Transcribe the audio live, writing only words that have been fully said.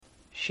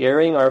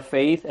Sharing our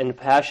faith and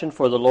passion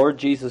for the Lord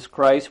Jesus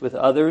Christ with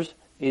others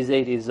is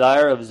a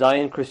desire of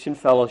Zion Christian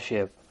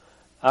Fellowship.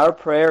 Our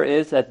prayer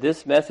is that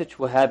this message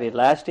will have a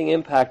lasting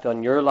impact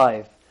on your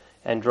life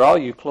and draw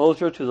you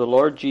closer to the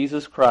Lord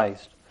Jesus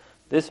Christ.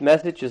 This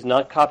message is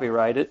not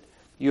copyrighted.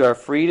 You are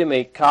free to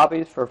make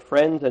copies for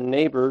friends and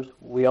neighbors.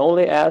 We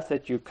only ask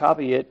that you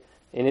copy it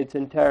in its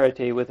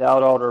entirety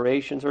without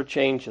alterations or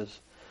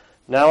changes.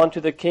 Now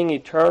unto the King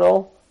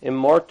eternal,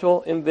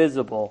 immortal,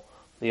 invisible,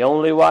 the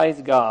only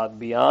wise God,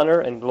 be honor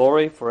and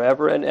glory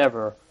forever and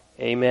ever.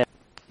 Amen.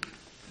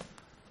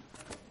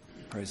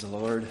 Praise the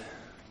Lord.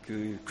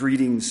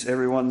 Greetings,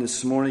 everyone,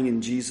 this morning in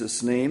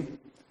Jesus' name.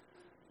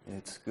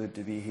 It's good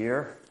to be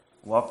here.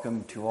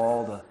 Welcome to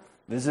all the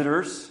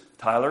visitors.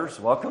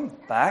 Tyler's, welcome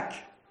back.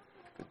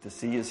 Good to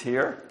see you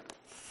here.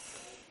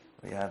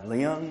 We have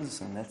Leon's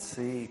and let's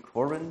see,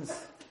 Corbin's.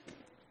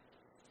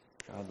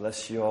 God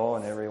bless you all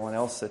and everyone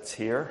else that's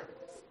here.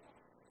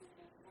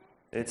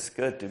 It's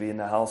good to be in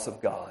the house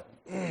of God.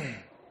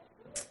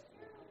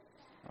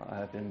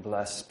 I've been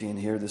blessed being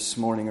here this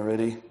morning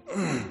already.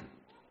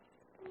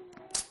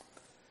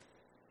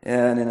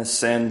 And in a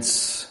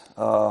sense,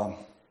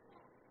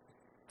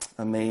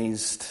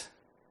 amazed,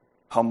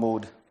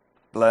 humbled,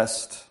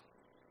 blessed.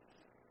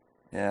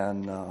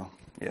 And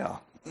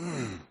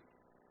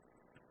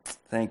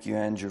thank you,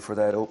 Andrew, for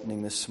that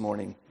opening this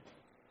morning.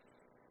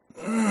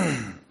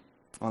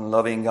 On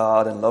loving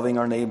God and loving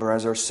our neighbor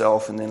as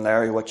ourselves. And then,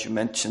 Larry, what you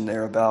mentioned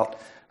there about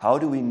how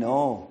do we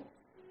know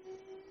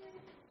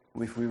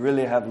if we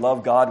really have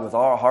loved God with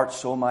all our heart,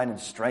 soul, mind, and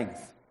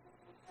strength?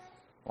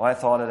 Well, I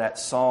thought of that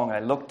song. I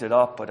looked it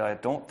up, but I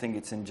don't think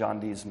it's in John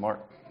D.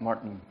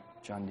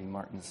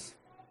 Martin's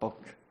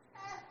book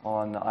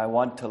on I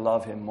Want to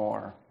Love Him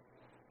More.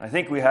 I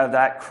think we have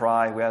that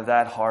cry, we have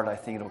that heart, I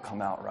think it'll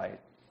come out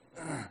right.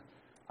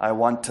 I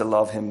want to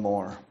love Him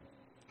more.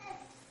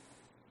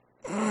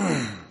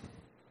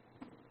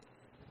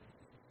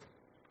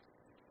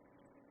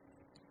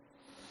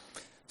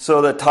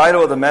 So the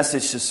title of the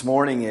message this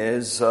morning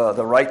is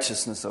The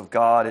Righteousness of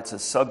God. It's a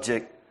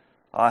subject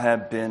I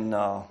have been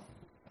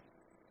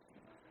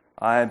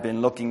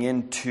looking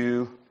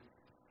into,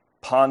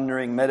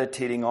 pondering,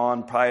 meditating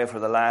on probably for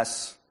the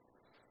last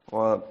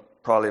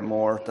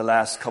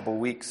couple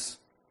weeks.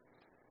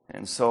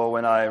 And so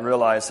when I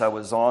realized I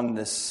was on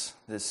this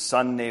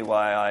Sunday,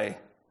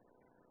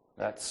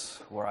 that's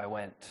where I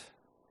went.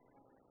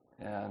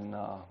 And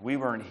we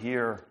weren't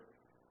here.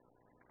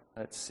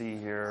 Let's see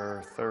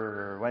here,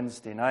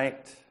 Wednesday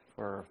night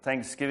for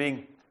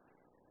Thanksgiving.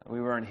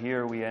 We weren't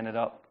here. We ended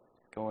up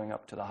going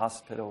up to the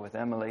hospital with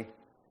Emily.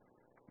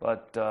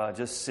 But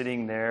just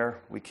sitting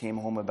there, we came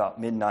home about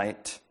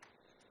midnight.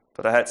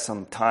 But I had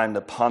some time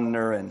to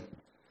ponder and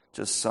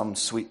just some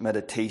sweet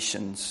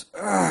meditations.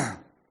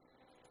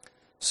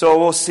 So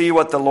we'll see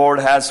what the Lord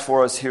has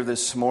for us here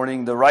this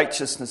morning, the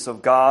righteousness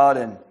of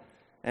God.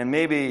 And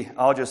maybe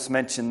I'll just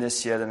mention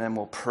this yet and then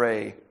we'll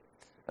pray.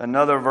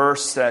 Another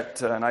verse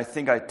that, and I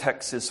think I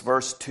text this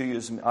verse to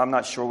you, I'm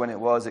not sure when it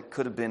was, it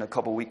could have been a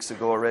couple weeks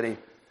ago already.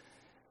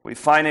 We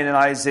find it in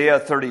Isaiah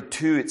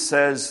 32, it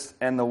says,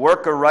 "And the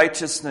work of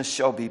righteousness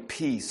shall be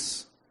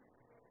peace,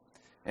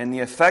 and the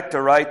effect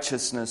of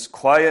righteousness,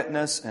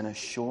 quietness and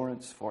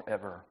assurance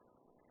forever."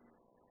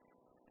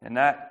 And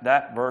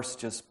that verse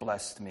just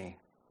blessed me.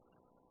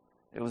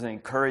 It was an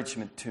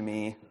encouragement to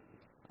me.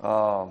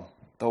 The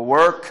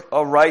work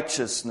of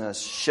righteousness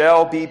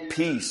shall be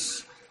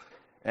peace,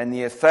 and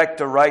the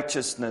effect of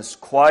righteousness,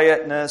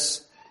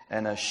 quietness,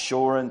 and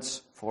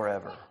assurance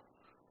forever.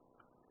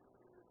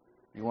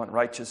 You want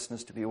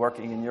righteousness to be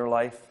working in your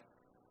life?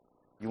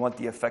 You want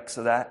the effects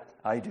of that?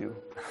 I do.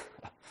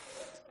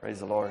 Praise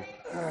the Lord.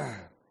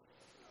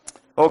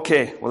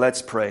 Okay, well,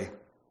 let's pray.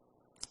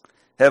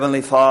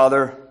 Heavenly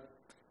Father,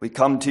 we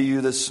come to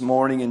you this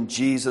morning in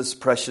Jesus'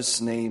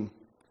 precious name.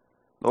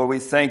 Lord, we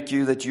thank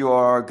you that you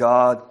are our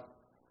God.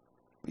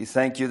 We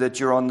thank you that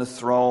you're on the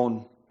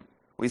throne.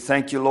 We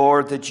thank you,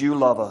 Lord, that you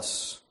love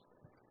us.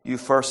 You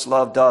first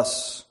loved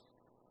us.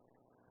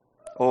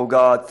 Oh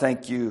God,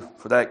 thank you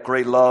for that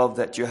great love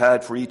that you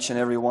had for each and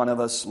every one of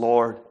us,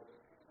 Lord.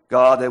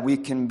 God, that we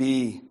can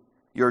be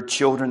your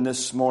children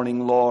this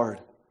morning,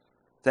 Lord.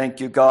 Thank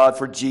you, God,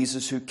 for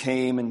Jesus who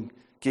came and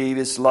gave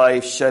his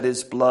life, shed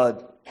his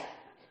blood,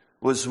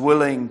 was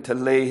willing to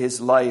lay his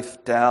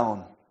life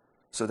down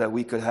so that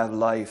we could have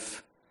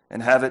life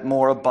and have it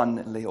more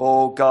abundantly.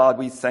 Oh God,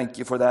 we thank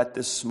you for that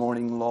this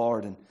morning,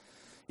 Lord. And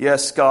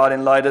yes, God,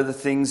 in light of the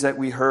things that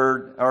we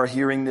are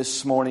hearing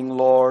this morning,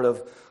 Lord,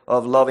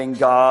 of loving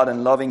God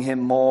and loving Him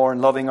more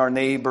and loving our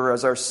neighbor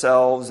as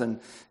ourselves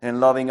and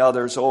loving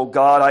others. Oh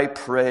God, I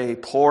pray,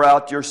 pour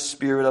out your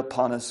Spirit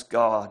upon us,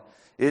 God.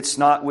 It's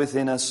not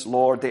within us,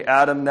 Lord. The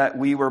Adam that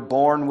we were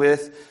born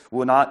with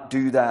will not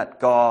do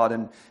that,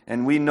 God.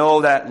 And we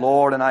know that,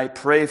 Lord. And I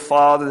pray,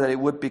 Father, that it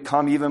would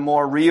become even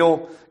more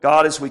real,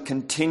 God, as we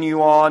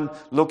continue on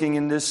looking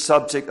in this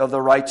subject of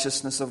the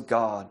righteousness of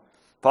God.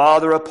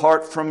 Father,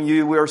 apart from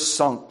you, we're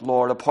sunk,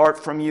 Lord.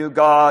 Apart from you,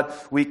 God,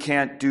 we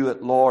can't do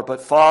it, Lord. But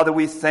Father,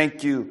 we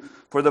thank you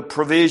for the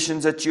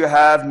provisions that you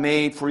have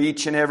made for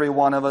each and every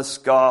one of us,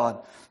 God,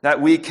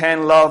 that we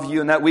can love you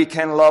and that we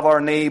can love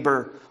our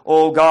neighbor.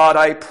 Oh God,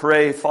 I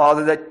pray,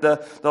 Father, that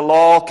the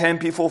law can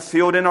be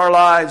fulfilled in our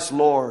lives,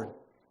 Lord.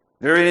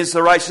 Therein is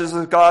the righteousness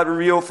of God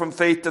revealed from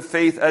faith to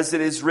faith, as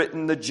it is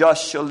written, the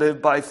just shall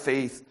live by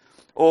faith.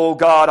 Oh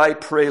God, I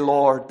pray,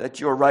 Lord,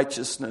 that your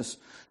righteousness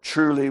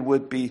truly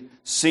would be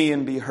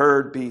seen, be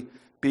heard, be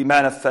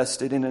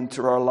manifested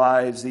into our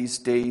lives these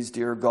days,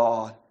 dear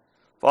God.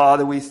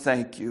 Father, we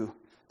thank you.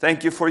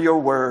 Thank you for your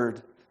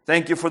word.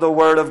 Thank you for the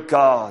word of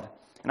God.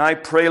 And I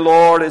pray,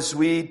 Lord, as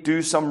we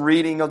do some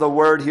reading of the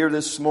word here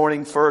this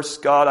morning,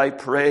 first, God, I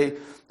pray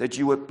that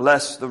you would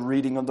bless the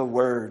reading of the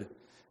word.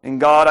 And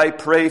God, I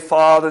pray,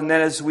 Father, and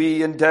then as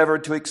we endeavor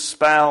to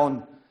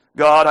expound,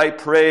 God, I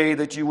pray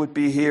that you would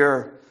be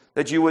here,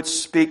 that you would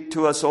speak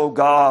to us, oh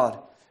God,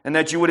 and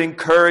that you would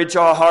encourage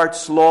our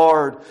hearts,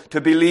 Lord, to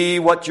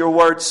believe what your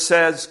word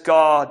says,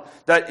 God,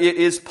 that it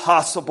is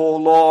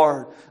possible,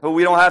 Lord.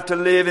 We don't have to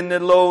live in the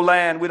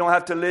lowland. We don't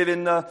have to live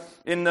in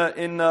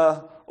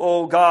the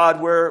oh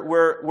God,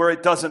 where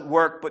it doesn't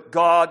work, but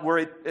God,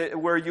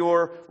 where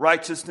your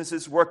righteousness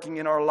is working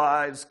in our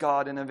lives,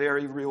 God, in a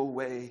very real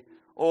way.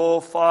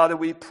 Oh, Father,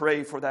 we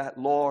pray for that,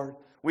 Lord.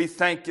 We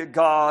thank you,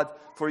 God,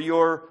 for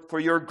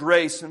your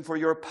grace and for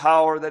your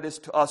power that is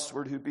to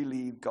usward who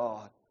believe,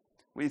 God.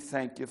 We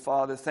thank you,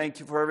 Father. Thank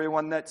you for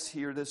everyone that's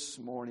here this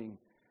morning.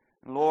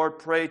 And Lord,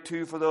 pray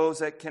too for those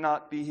that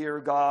cannot be here,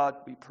 God.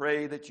 We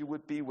pray that you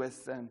would be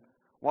with them.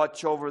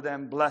 Watch over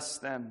them, bless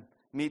them,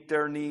 meet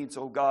their needs,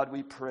 oh God,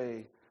 we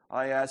pray.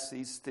 I ask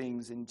these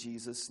things in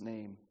Jesus'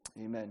 name.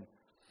 Amen.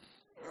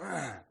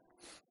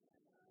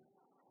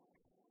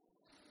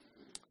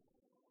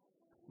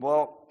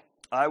 Well,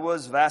 I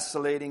was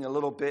vacillating a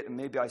little bit, and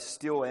maybe I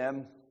still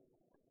am,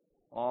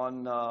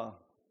 on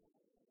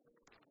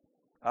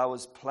I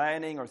was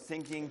planning or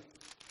thinking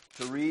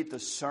to read the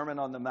Sermon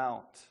on the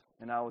Mount.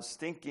 And I was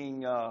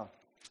thinking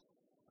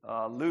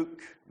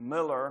Luke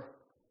Miller,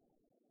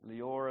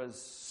 Leora's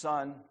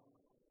son.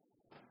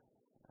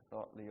 I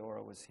thought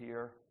Leora was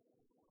here.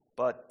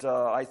 But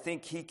I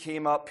think he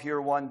came up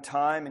here one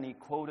time and he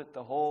quoted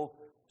the whole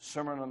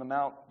Sermon on the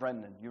Mount.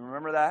 Brendan, you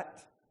remember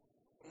that?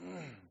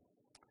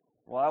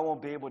 Well, I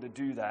won't be able to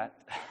do that.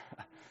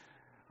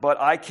 But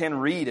I can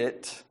read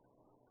it.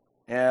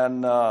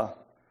 And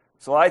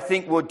so I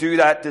think we'll do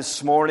that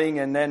this morning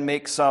and then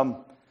make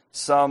some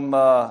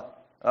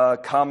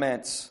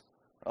comments.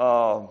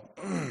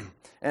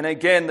 And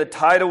again, the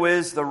title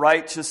is The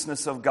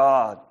Righteousness of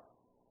God.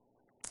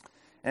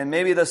 And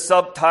maybe the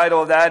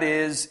subtitle of that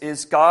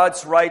is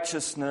God's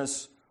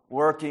righteousness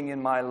working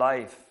in my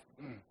life?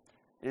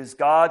 Is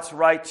God's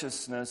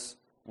righteousness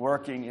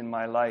working in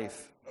my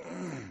life?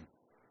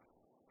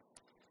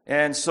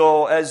 And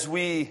so as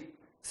we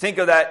think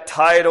of that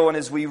title and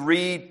as we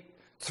read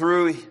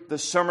through the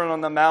Sermon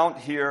on the Mount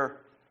here,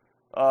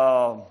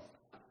 my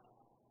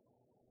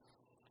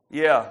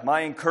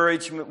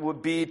encouragement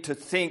would be to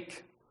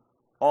think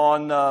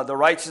on the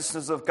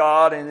righteousness of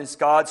God, and is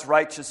God's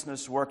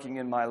righteousness working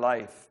in my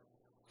life?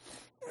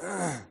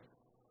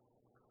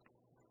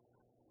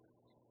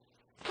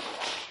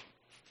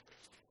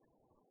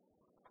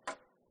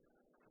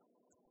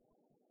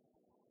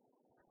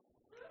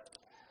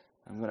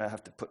 I'm going to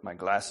have to put my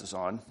glasses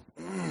on.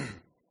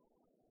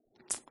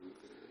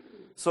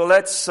 So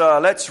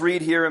let's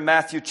read here in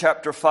Matthew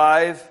chapter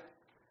 5.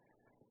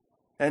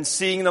 And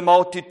seeing the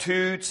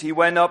multitudes, he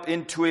went up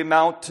into a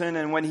mountain,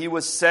 and when he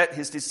was set,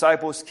 his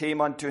disciples came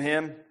unto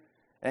him.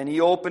 And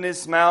he opened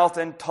his mouth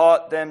and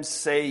taught them,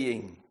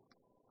 saying,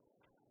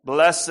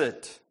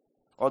 Blessed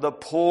are the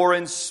poor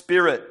in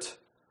spirit,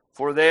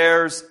 for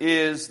theirs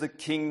is the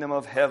kingdom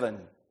of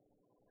heaven.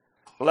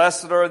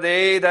 Blessed are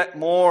they that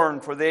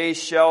mourn, for they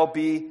shall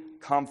be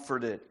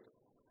comforted.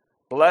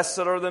 Blessed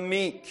are the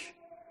meek,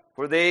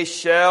 for they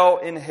shall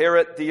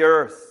inherit the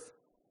earth.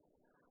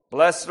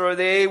 Blessed are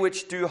they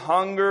which do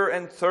hunger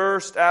and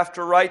thirst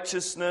after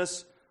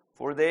righteousness,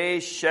 for they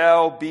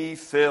shall be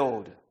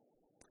filled.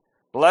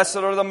 Blessed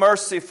are the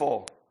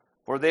merciful,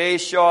 for they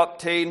shall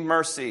obtain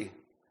mercy.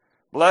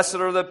 Blessed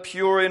are the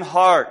pure in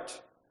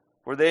heart,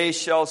 for they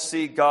shall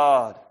see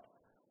God.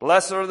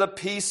 Blessed are the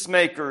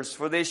peacemakers,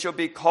 for they shall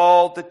be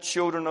called the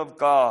children of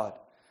God.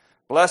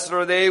 Blessed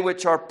are they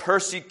which are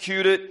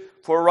persecuted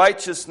for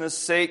righteousness'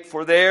 sake,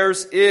 for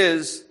theirs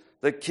is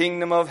the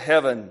kingdom of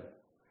heaven.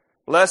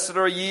 Blessed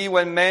are ye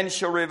when men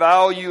shall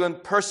revile you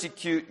and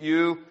persecute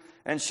you,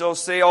 and shall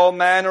say all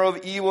manner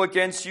of evil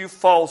against you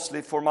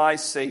falsely for my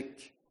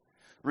sake.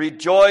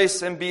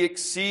 Rejoice and be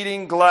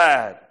exceeding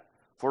glad,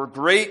 for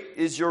great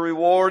is your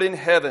reward in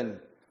heaven.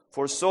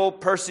 For so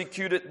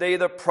persecuted they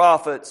the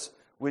prophets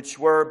which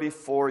were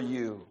before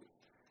you.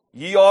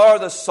 Ye are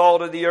the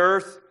salt of the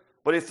earth,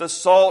 but if the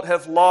salt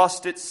have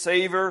lost its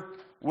savor,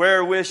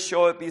 wherewith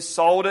shall it be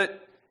salted?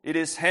 It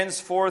is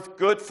henceforth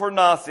good for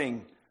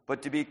nothing,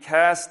 but to be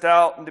cast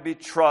out and to be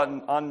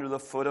trodden under the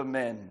foot of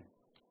men.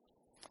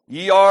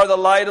 Ye are the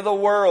light of the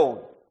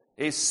world.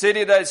 A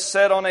city that is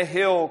set on a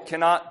hill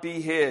cannot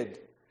be hid.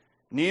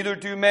 Neither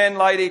do men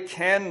light a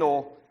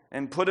candle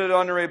and put it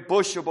under a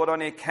bushel, but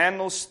on a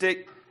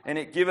candlestick, and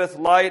it giveth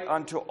light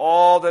unto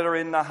all that are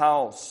in the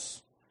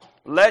house.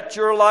 Let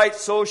your light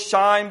so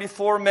shine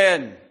before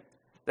men,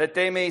 that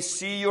they may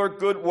see your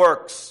good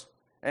works,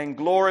 and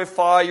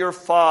glorify your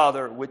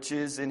Father which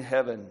is in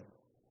heaven.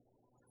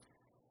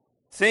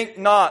 Think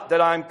not that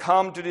I am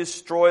come to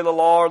destroy the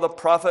law or the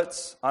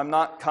prophets. I am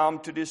not come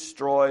to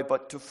destroy,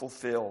 but to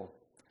fulfill.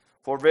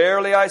 For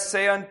verily I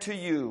say unto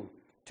you,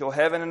 till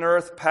heaven and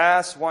earth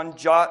pass, one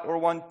jot or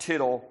one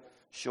tittle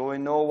shall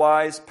in no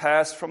wise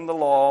pass from the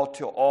law,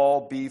 till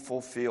all be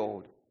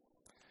fulfilled.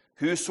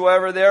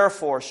 Whosoever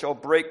therefore shall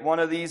break one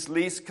of these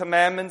least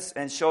commandments,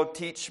 and shall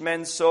teach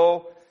men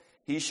so,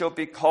 he shall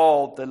be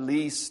called the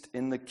least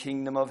in the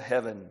kingdom of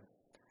heaven.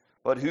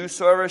 But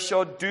whosoever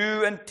shall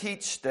do and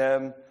teach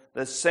them,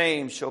 the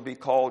same shall be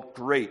called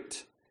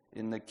great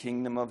in the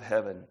kingdom of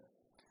heaven.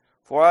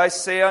 For I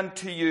say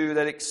unto you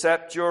that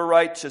except your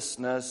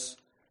righteousness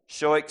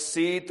shall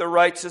exceed the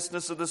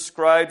righteousness of the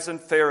scribes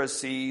and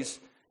Pharisees,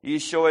 ye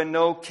shall in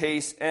no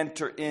case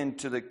enter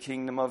into the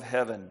kingdom of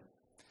heaven.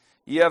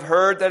 Ye have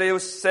heard that it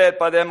was said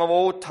by them of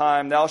old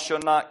time, Thou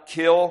shalt not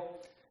kill,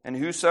 and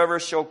whosoever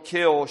shall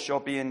kill shall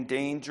be in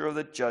danger of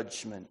the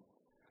judgment.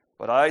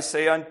 But I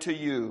say unto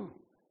you,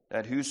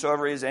 that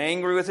whosoever is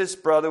angry with his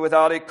brother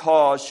without a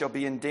cause shall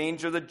be in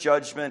danger of the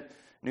judgment.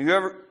 And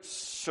whoever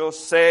shall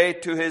say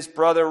to his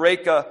brother,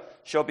 Reka,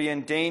 shall be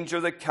in danger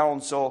of the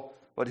council.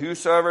 But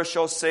whosoever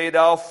shall say,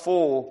 Thou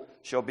fool,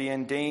 shall be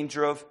in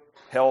danger of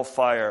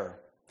hellfire.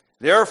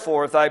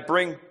 Therefore, if thou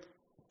bring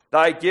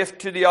thy gift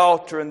to the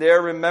altar, and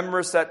there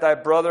rememberest that thy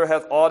brother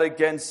hath aught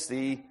against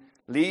thee,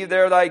 leave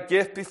there thy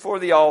gift before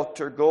the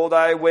altar, go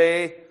thy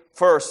way,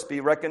 first be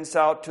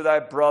reconciled to thy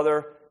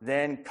brother,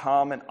 then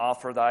come and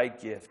offer thy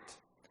gift.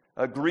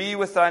 Agree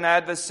with thine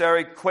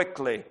adversary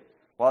quickly,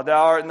 while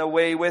thou art in the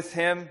way with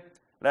him,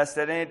 lest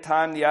at any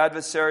time the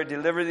adversary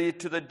deliver thee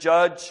to the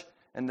judge,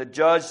 and the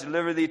judge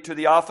deliver thee to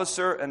the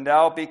officer, and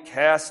thou be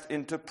cast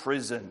into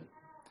prison.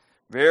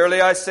 Verily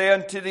I say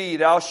unto thee,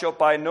 thou shalt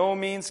by no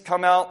means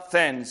come out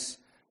thence,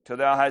 till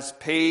thou hast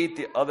paid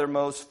the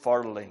othermost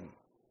farthing.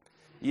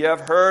 Ye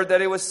have heard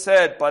that it was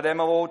said by them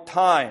of old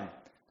time,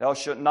 Thou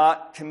shalt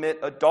not commit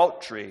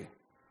adultery.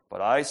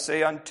 But I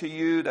say unto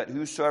you that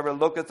whosoever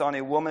looketh on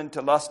a woman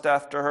to lust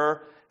after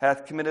her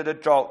hath committed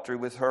adultery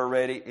with her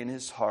already in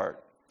his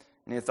heart.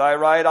 And if thy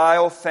right eye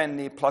offend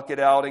thee, pluck it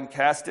out and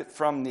cast it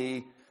from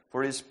thee,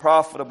 for it is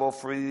profitable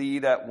for thee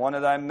that one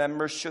of thy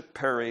members should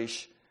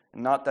perish,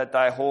 and not that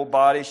thy whole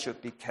body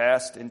should be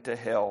cast into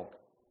hell.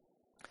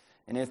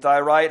 And if thy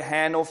right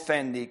hand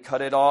offend thee,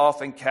 cut it off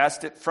and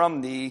cast it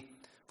from thee,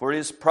 for it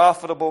is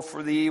profitable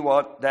for thee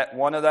that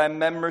one of thy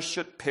members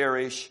should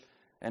perish,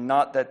 and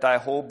not that thy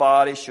whole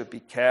body should be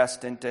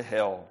cast into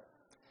hell.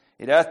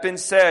 It hath been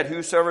said,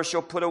 Whosoever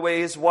shall put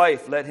away his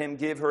wife, let him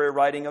give her a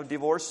writing of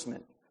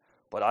divorcement.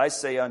 But I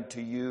say unto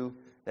you,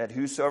 that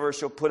whosoever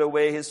shall put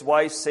away his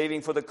wife,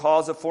 saving for the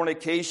cause of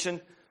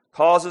fornication,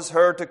 causes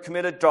her to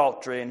commit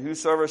adultery, and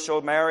whosoever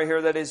shall marry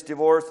her that is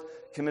divorced,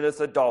 committeth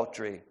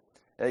adultery.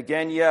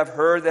 Again ye have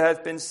heard that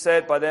hath been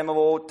said by them of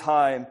old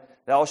time,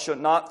 Thou shalt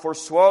not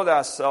forswear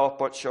thyself,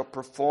 but shalt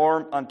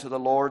perform unto the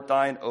Lord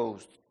thine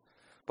oath.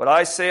 But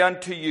I say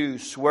unto you,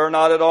 swear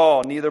not at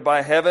all, neither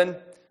by heaven,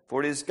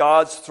 for it is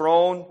God's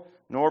throne,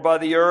 nor by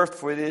the earth,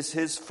 for it is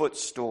his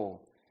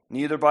footstool,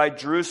 neither by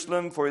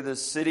Jerusalem, for it is the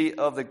city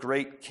of the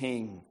great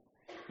King.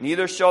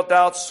 Neither shalt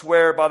thou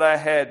swear by thy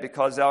head,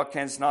 because thou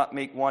canst not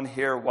make one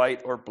hair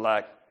white or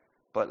black.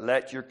 But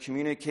let your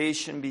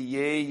communication be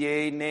yea,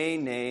 yea, nay,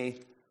 nay,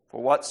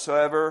 for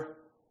whatsoever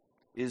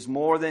is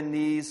more than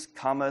these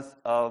cometh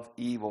of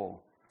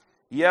evil.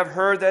 Ye have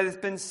heard that it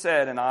hath been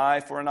said, An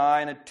eye for an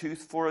eye, and a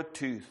tooth for a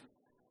tooth.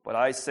 But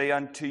I say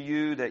unto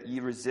you that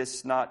ye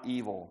resist not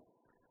evil.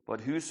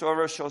 But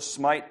whosoever shall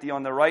smite thee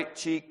on the right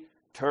cheek,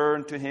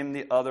 turn to him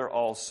the other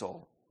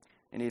also.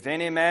 And if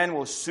any man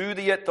will sue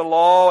thee at the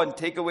law, and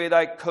take away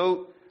thy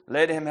coat,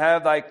 let him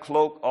have thy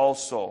cloak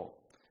also.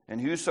 And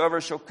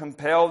whosoever shall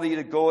compel thee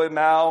to go a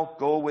mile,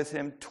 go with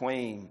him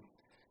twain.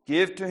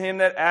 Give to him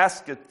that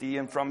asketh thee,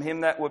 and from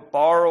him that would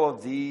borrow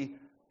of thee,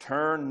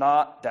 turn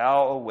not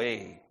thou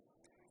away.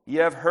 Ye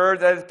have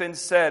heard that it hath been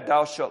said,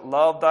 Thou shalt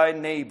love thy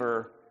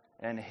neighbor,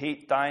 and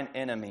hate thine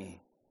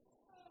enemy.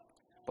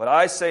 But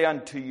I say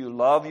unto you,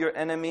 love your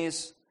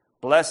enemies,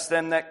 bless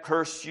them that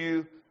curse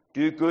you,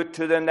 do good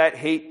to them that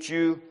hate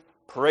you,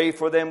 pray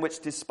for them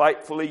which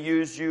despitefully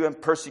use you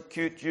and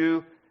persecute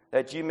you,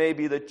 that ye may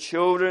be the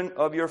children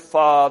of your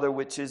Father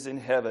which is in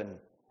heaven.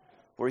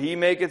 For he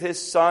maketh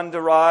his sun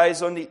to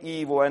rise on the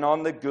evil and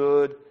on the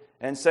good,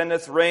 and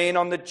sendeth rain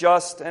on the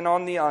just and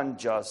on the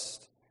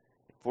unjust.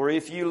 For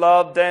if ye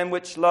love them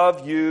which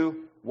love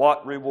you,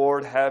 what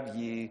reward have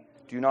ye?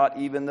 Do not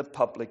even the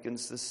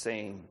publicans the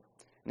same?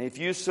 And if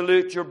you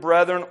salute your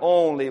brethren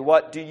only,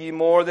 what do ye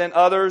more than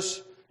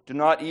others? Do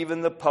not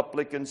even the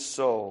publicans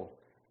so?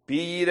 Be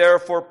ye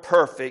therefore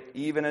perfect,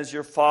 even as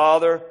your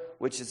Father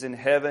which is in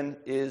heaven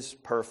is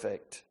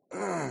perfect.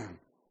 I'm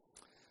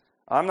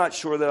not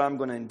sure that I'm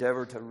going to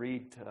endeavor to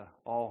read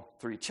all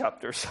 3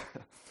 chapters.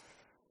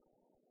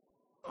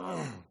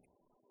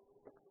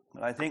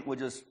 But I think we'll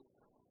just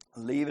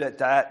leave it at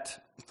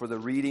that for the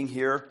reading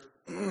here.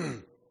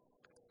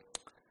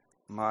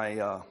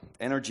 My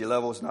energy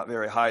level is not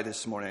very high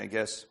this morning, I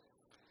guess.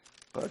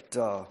 But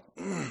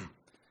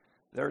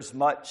there's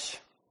much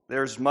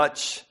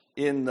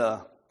in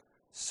the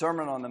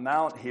Sermon on the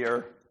Mount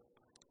here.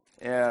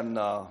 And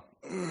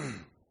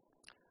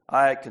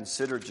I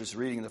considered just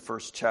reading the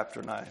first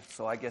chapter,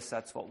 so I guess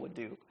that's what we'll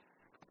do.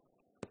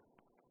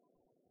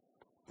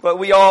 But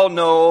we all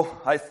know,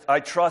 I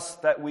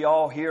trust that we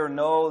all here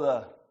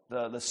know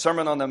the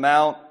Sermon on the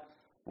Mount,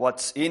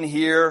 what's in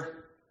here.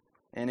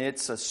 And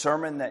it's a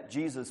sermon that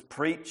Jesus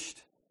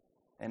preached.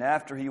 And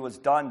after he was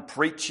done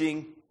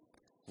preaching,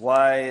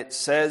 why it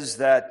says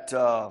that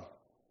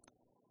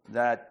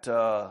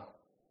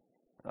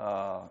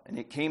and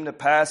it came to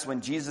pass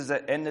when Jesus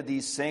had ended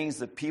these sayings,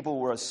 the people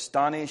were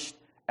astonished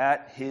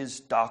at his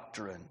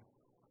doctrine.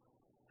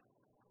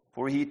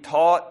 For he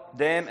taught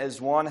them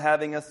as one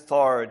having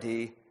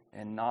authority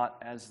and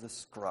not as the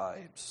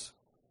scribes.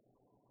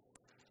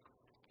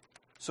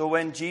 So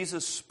when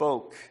Jesus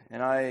spoke,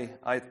 and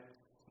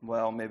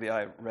maybe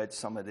I read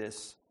some of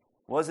this.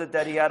 Was it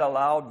that he had a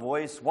loud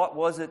voice? What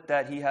was it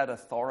that he had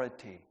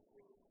authority?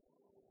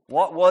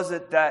 What was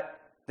it that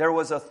there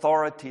was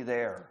authority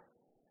there?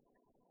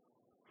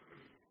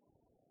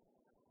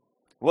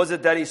 Was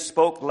it that he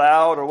spoke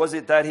loud, or was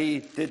it that he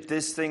did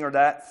this thing or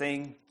that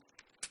thing?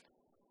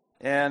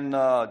 And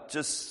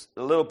just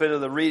a little bit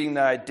of the reading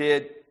that I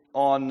did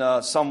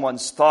on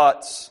someone's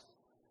thoughts,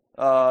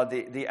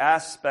 the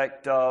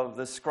aspect of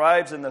the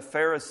scribes and the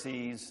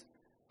Pharisees,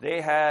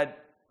 they had,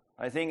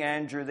 I think,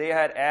 Andrew, they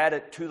had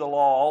added to the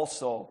law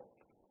also.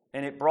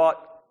 And it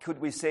brought, could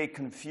we say,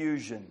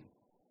 confusion.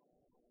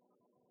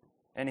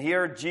 And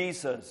here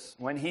Jesus,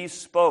 when he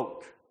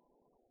spoke,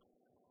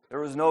 there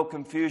was no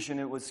confusion,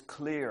 it was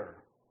clear.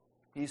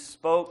 He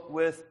spoke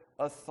with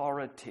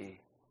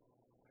authority.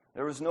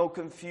 There was no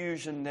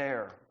confusion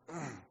there.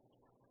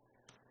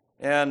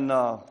 And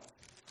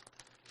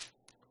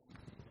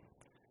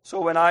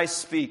so when I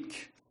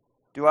speak,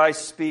 do I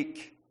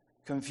speak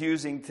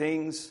confusing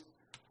things?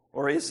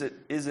 Or is it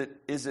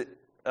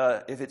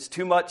if it's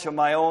too much of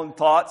my own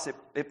thoughts,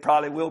 it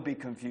probably will be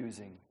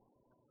confusing.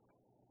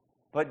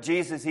 But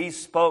Jesus, he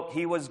spoke,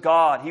 he was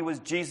God, he was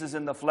Jesus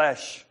in the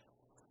flesh.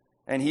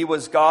 And he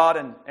was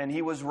God and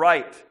he was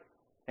right.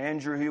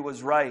 Andrew, he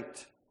was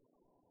right.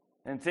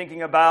 And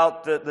thinking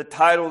about the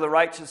title, The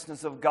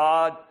Righteousness of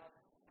God,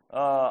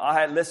 I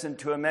had listened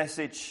to a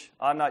message,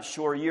 I'm not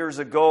sure, years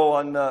ago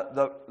on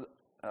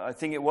I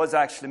think it was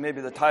actually,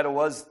 maybe the title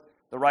was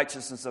The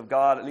Righteousness of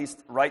God, at least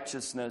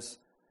righteousness,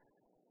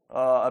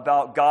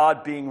 about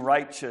God being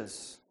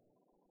righteous.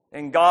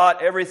 And God,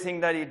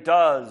 everything that he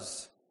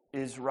does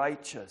is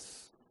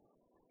righteous.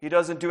 He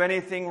doesn't do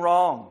anything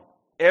wrong.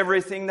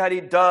 Everything that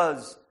he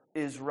does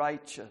is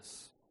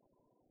righteous.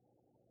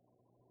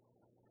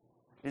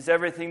 Is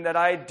everything that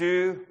I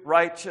do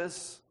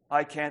righteous?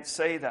 I can't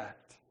say that.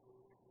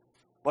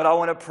 But I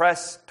want to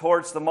press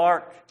towards the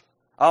mark.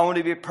 I want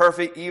to be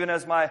perfect even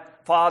as my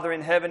Father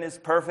in heaven is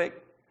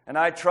perfect. And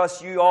I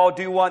trust you all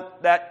do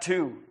want that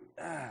too.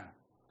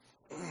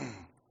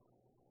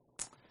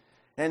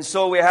 And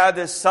so we have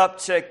this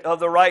subject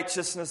of the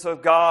righteousness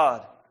of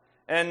God.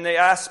 And the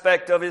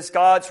aspect of is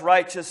God's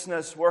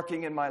righteousness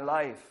working in my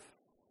life.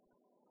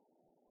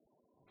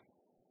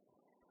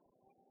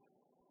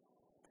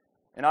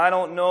 And I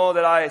don't know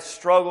that I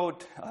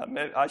struggled.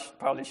 I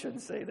probably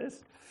shouldn't say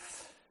this.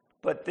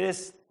 But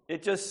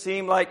it just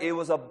seemed like it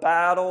was a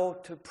battle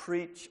to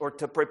preach or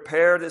to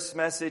prepare this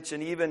message.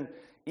 And even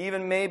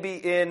maybe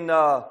in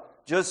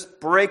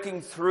just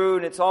breaking through.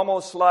 And it's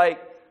almost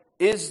like,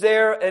 is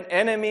there an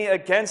enemy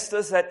against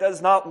us that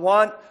does not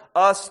want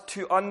us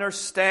to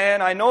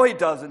understand? I know he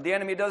doesn't. The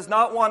enemy does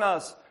not want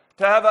us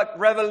to have a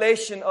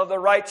revelation of the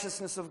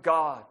righteousness of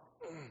God.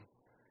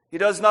 He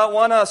does not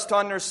want us to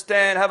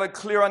understand, have a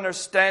clear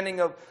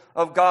understanding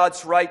of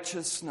God's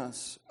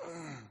righteousness.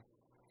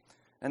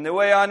 And the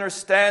way I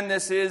understand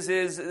this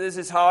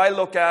is how I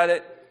look at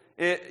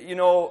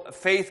it.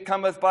 Faith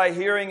cometh by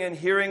hearing, and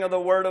hearing of the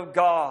Word of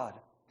God.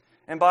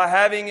 And by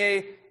having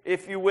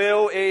if you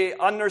will, a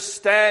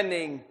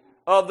understanding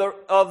of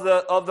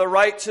the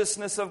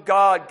righteousness of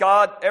God.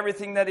 God,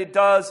 everything that he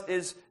does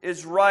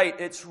is right.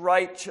 It's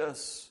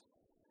righteous.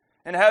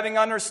 And having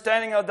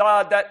understanding of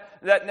God,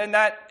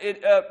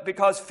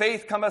 because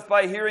faith cometh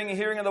by hearing, and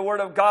hearing of the Word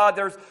of God,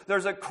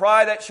 there's a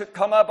cry that should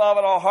come up out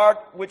of our heart,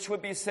 which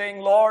would be saying,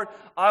 Lord,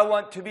 I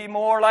want to be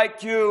more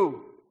like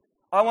you.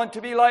 I want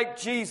to be like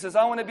Jesus.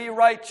 I want to be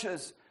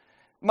righteous.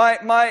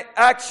 My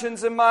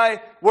actions and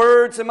my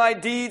words and my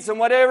deeds and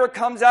whatever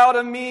comes out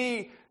of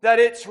me, that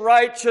it's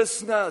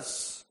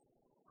righteousness.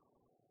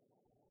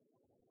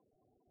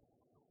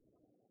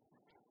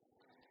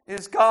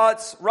 Is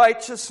God's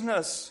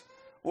righteousness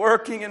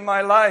working in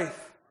my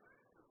life?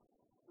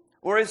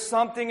 Or is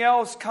something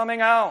else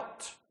coming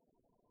out?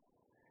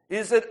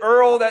 Is it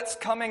Earl that's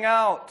coming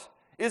out?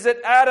 Is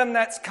it Adam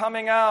that's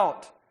coming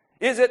out?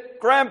 Is it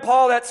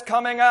Grandpa that's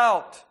coming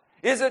out?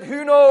 Is it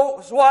who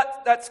knows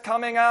what that's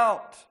coming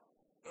out?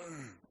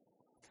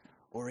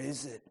 Or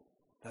is it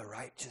the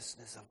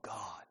righteousness of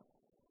God?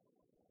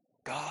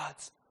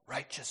 God's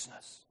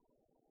righteousness.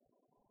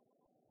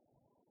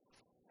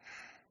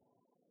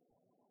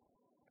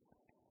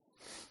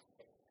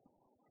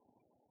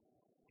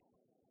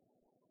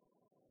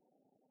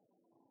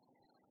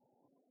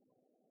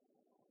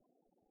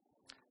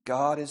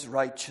 God is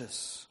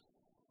righteous.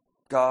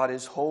 God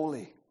is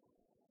holy.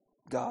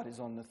 God is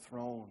on the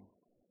throne.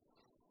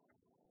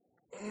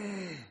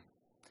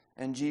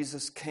 And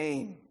Jesus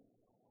came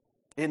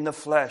in the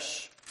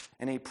flesh,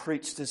 and He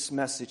preached this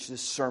message,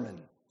 this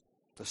sermon,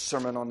 the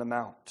Sermon on the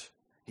Mount.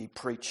 He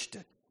preached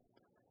it.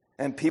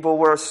 And people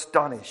were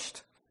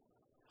astonished.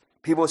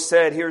 People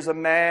said, here's a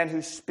man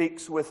who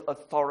speaks with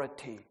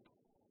authority.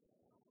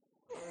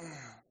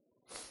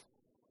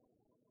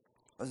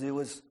 Because it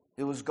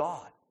was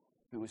God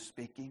who was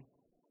speaking.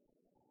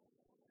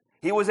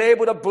 He was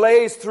able to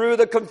blaze through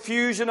the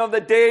confusion of the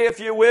day, if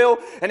you will,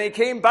 and He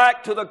came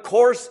back to the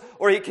course,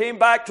 or He came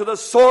back to the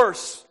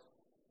source.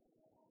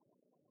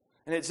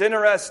 And it's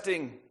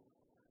interesting,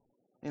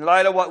 in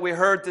light of what we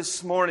heard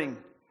this morning.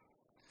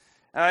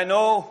 And I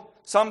know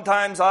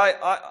sometimes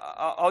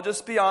I'll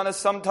just be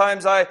honest,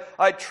 sometimes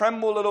I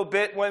tremble a little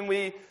bit when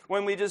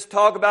we just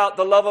talk about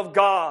the love of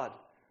God.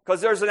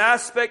 Because there's an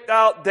aspect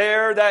out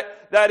there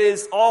that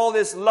is all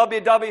this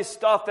lovey-dovey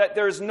stuff that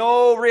there's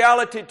no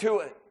reality to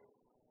it.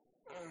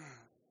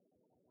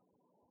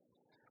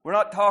 We're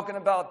not talking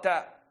about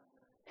that.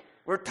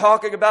 We're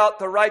talking about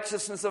the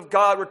righteousness of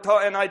God.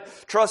 And I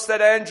trust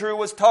that Andrew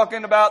was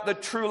talking about the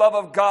true love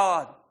of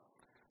God.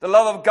 The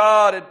love of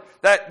God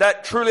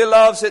that truly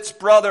loves its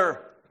brother,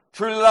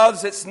 truly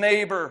loves its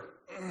neighbor.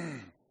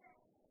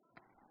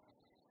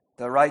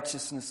 The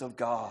righteousness of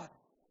God.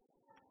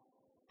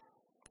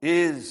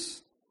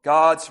 Is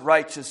God's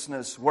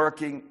righteousness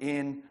working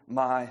in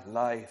my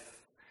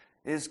life?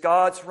 Is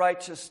God's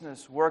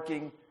righteousness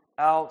working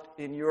out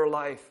in your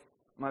life,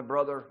 my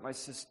brother, my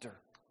sister?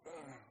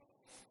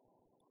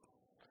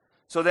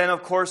 So then,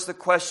 of course, the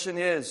question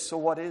is, so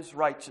what is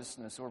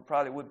righteousness? Or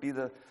probably would be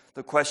the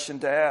question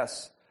to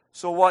ask.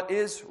 So what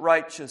is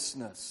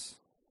righteousness?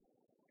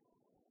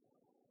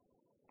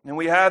 And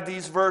we have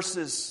these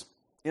verses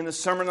in the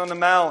Sermon on the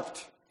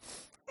Mount.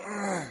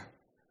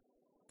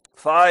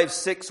 5,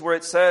 6, where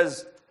it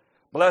says,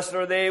 blessed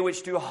are they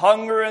which do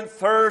hunger and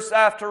thirst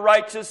after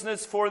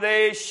righteousness, for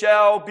they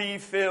shall be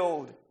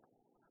filled.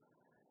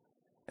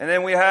 And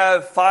then we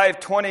have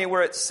 5:20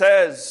 where it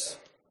says,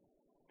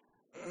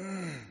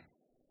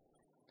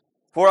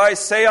 for I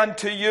say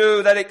unto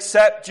you that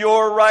except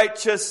your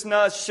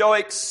righteousness shall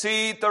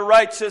exceed the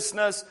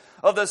righteousness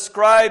of the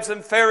scribes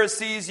and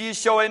Pharisees, ye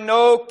shall in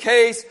no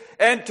case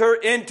enter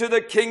into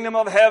the kingdom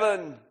of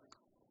heaven.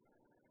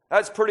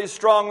 That's pretty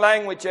strong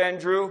language,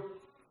 Andrew.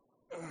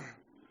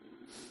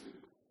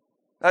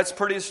 That's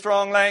pretty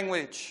strong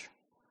language.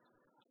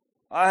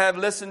 I have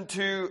listened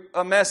to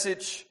a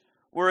message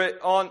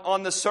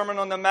on the Sermon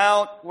on the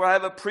Mount where I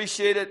have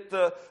appreciated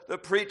the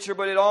preacher,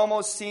 but it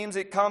almost seems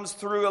it comes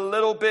through a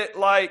little bit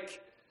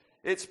like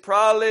it's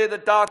probably the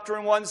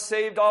doctrine once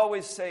saved,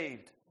 always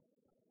saved.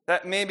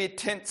 That maybe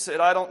tints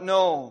it, I don't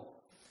know.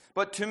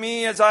 But to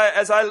me, as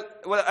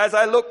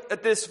I look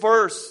at this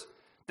verse,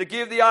 to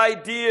give the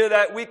idea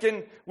that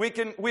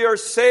we are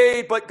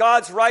saved, but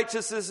God's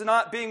righteousness is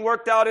not being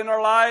worked out in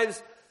our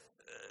lives,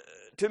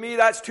 to me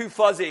that's too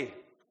fuzzy.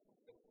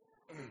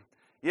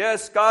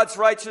 Yes, God's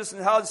righteousness,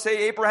 and how to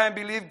say Abraham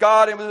believed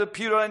God and was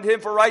imputed unto him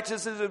for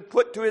righteousness and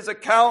put to his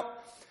account.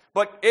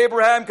 But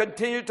Abraham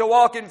continued to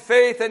walk in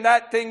faith, and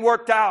that thing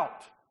worked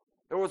out.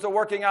 There was a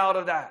working out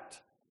of that.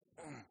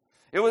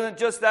 It wasn't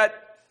just that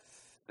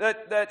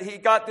he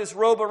got this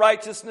robe of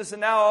righteousness,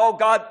 and now all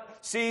God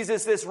sees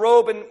is this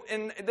robe,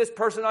 and this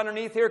person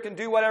underneath here can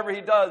do whatever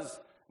he does.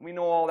 We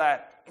know all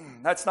that.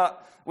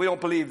 We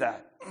don't believe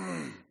that.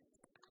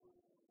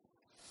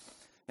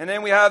 And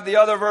then we have the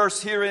other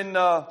verse here in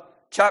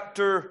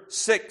chapter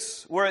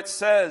 6, where it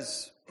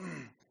says,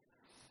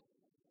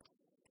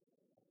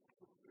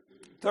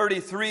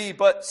 33,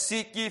 but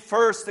seek ye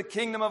first the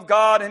kingdom of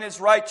God and His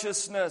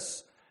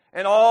righteousness,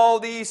 and all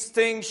these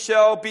things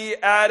shall be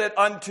added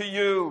unto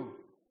you.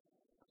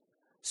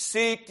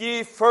 Seek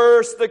ye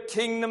first the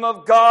kingdom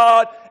of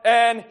God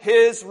and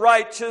His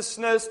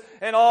righteousness,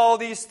 and all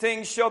these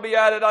things shall be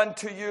added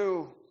unto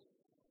you.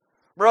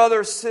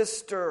 Brother,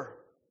 sister,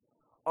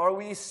 are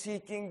we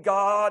seeking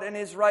God and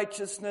His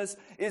righteousness?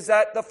 Is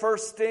that the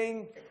first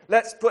thing?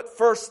 Let's put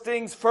first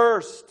things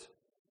first.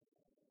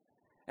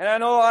 And I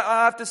know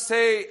I have to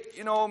say,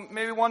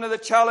 maybe one of the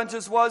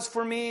challenges was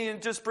for me in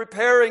just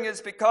preparing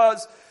is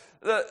because,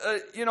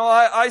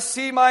 I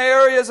see my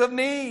areas of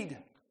need.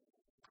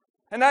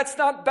 And that's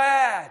not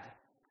bad.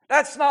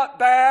 That's not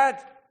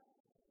bad.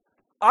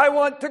 I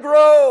want to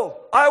grow.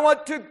 I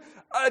want to,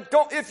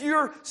 if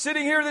you're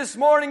sitting here this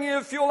morning,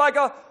 you feel like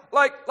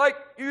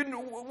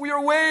we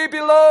are way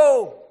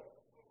below.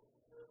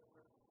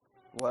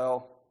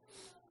 Well,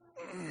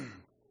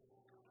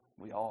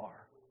 we are.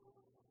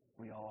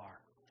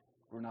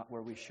 We're not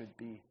where we should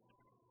be.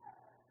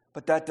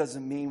 But that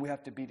doesn't mean we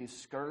have to be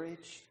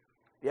discouraged.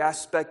 The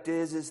aspect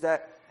is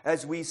that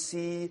as we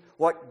see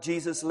what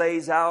Jesus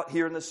lays out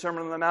here in the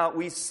Sermon on the Mount,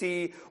 we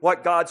see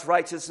what God's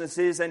righteousness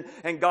is, and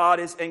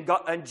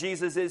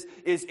Jesus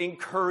is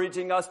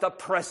encouraging us to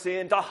press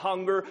in, to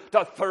hunger,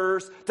 to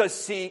thirst, to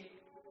seek.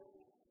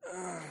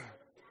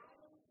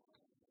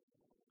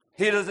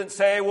 He doesn't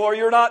say, well,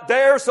 you're not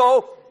there,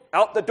 so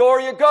out the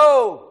door you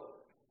go.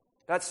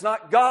 That's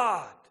not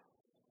God.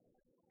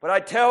 But I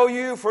tell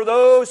you, for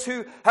those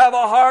who have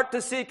a heart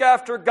to seek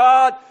after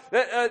God,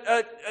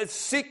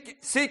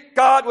 seek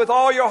God with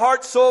all your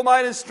heart, soul,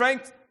 mind, and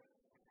strength.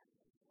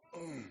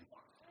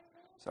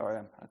 Sorry,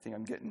 I think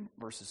I'm getting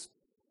verses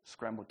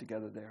scrambled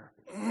together there.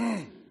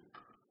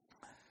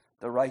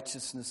 The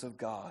righteousness of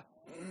God.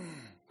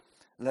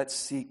 Let's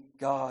seek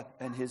God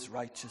and His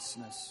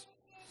righteousness.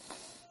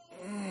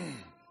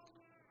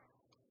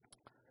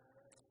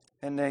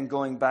 And then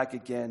going back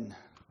again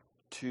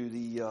to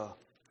the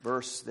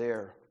verse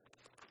there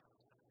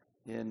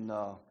in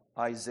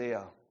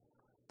Isaiah.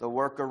 The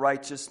work of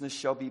righteousness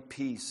shall be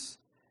peace,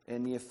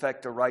 and the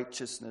effect of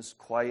righteousness,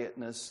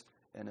 quietness,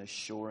 and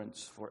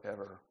assurance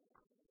forever.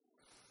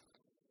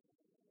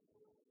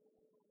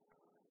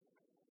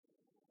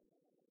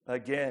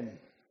 Again,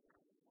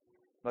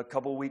 a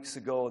couple weeks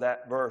ago,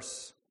 that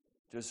verse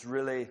just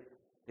really,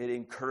 it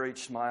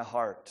encouraged my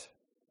heart.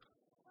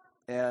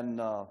 And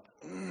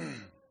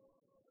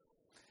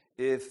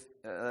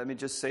let me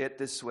just say it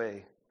this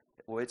way.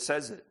 Well, it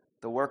says it.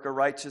 The work of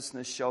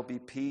righteousness shall be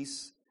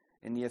peace,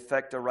 and the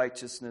effect of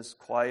righteousness,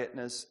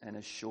 quietness, and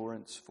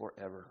assurance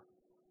forever.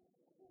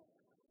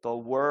 The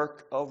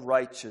work of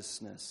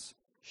righteousness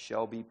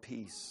shall be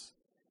peace,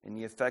 and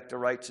the effect of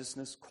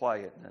righteousness,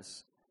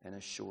 quietness, and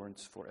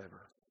assurance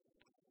forever.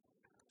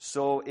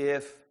 So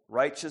if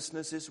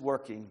righteousness is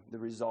working, the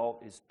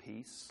result is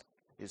peace,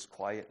 is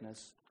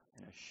quietness,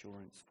 and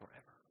assurance forever.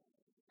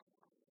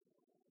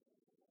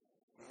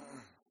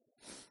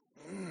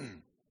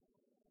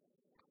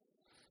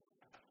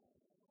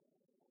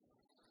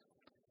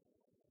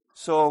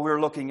 So we're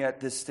looking at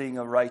this thing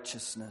of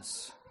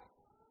righteousness.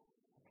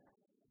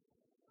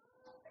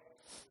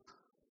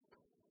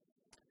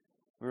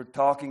 We're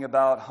talking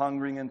about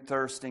hungering and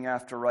thirsting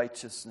after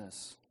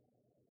righteousness.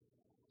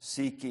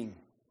 Seeking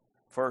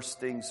first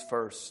things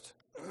first.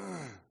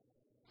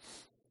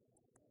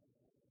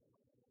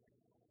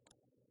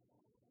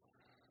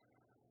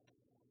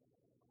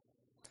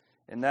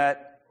 And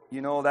that,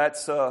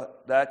 that's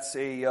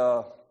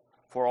a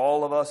for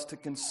all of us to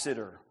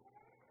consider.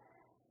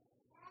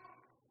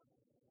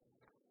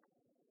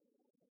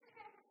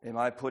 Am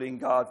I putting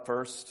God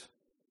first,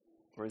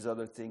 or His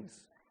other things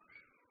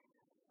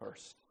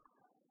first?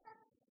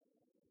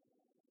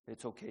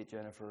 It's okay,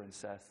 Jennifer and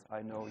Seth.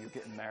 I know you're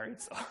getting married,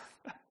 so.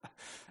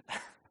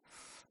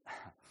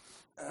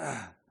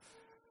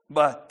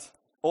 But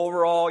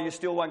overall, you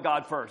still want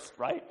God first,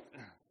 right?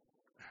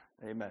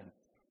 Amen.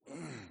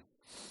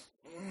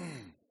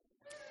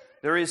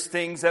 There is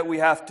things that we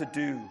have to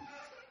do.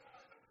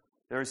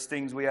 There's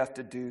things we have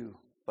to do,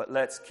 but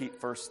let's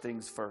keep first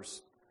things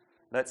first.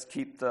 Let's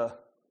keep the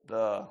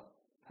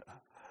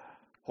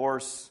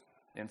horse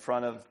in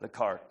front of the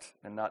cart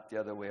and not the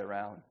other way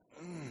around.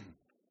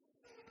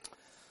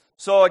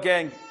 So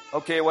again,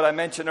 okay, what I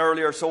mentioned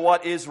earlier. So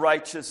what is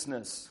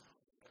righteousness?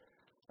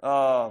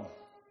 Are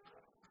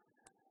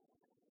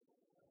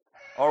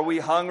we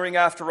hungering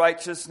after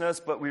righteousness,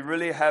 but we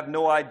really have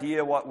no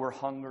idea what we're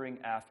hungering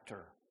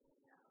after?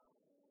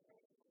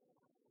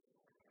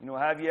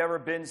 Have you ever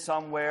been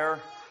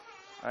somewhere?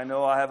 I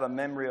know I have a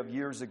memory of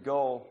years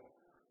ago.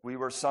 We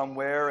were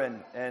somewhere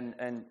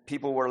and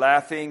people were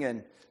laughing,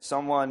 and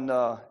someone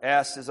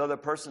asked this other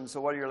person, so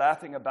what are you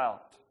laughing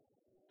about?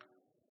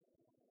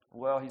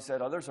 Well, he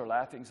said, others are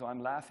laughing, so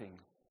I'm laughing.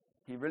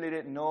 He really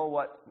didn't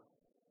know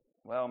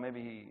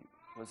maybe he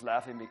was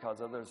laughing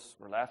because others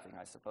were laughing,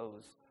 I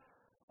suppose.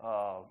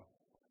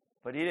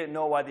 But he didn't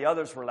know why the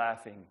others were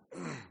laughing.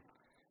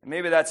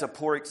 Maybe that's a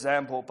poor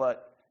example,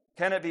 but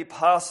can it be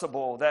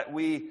possible that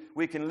we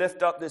can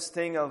lift up this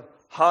thing of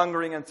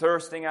hungering and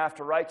thirsting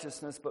after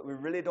righteousness, but we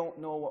really don't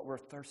know what we're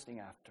thirsting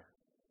after?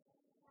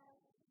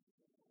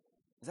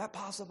 Is that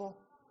possible?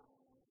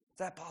 Is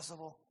that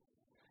possible?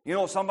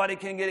 Somebody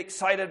can get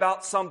excited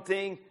about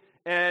something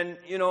and,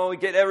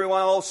 get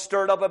everyone all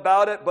stirred up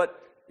about it,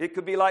 but it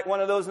could be like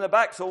one of those in the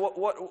back. So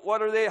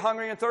what are they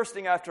hungering and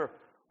thirsting after?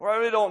 Well, I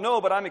really don't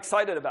know, but I'm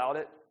excited about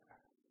it.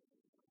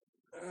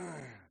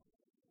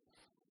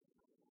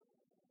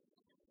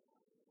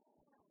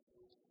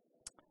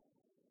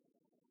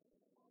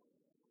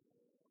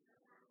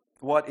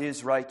 What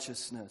is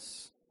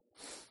righteousness?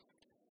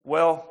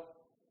 Well,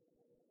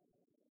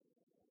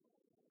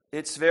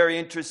 it's very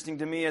interesting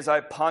to me as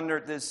I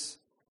pondered this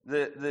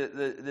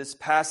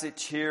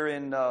passage here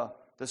in the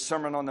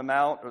Sermon on the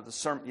Mount, or the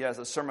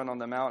Sermon on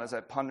the Mount. As I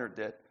pondered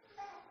it,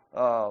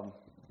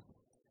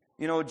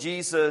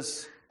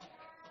 Jesus,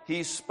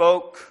 He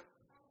spoke,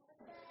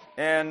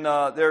 and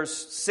there's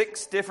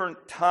 6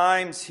 different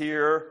times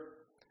here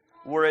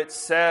where it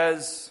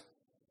says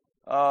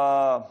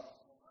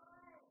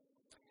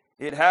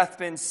It hath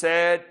been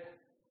said,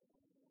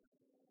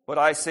 but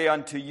I say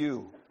unto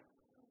you.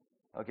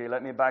 Okay,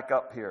 let me back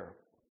up here.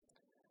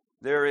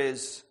 There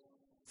is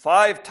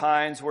 5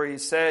 times where he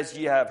says,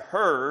 ye have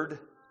heard.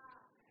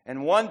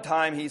 And one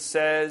time he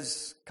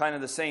says kind of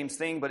the same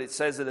thing, but it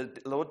says it a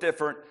little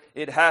different.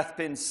 It hath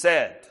been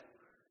said.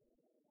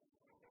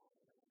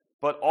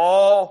 But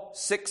all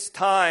 6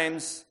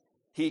 times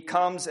he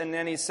comes and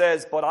then he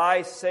says, but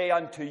I say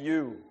unto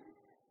you.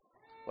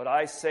 But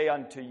I say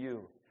unto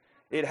you.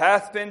 It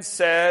hath been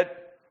said,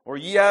 or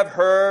ye have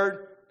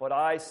heard, but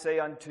I say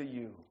unto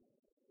you.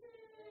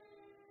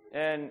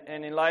 And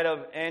in light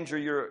of, Andrew,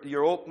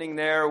 your opening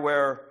there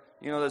where,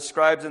 the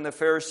scribes and the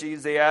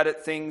Pharisees, they added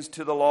things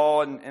to the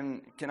law, and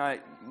in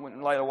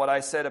light of what I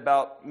said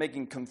about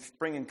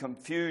bringing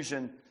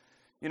confusion,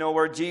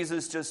 where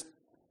Jesus just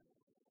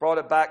brought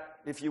it back,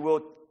 if you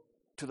will,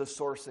 to the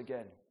source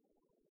again.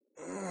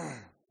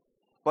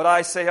 But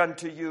I say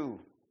unto you.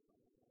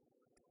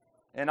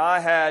 And I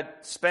had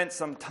spent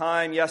some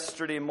time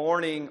yesterday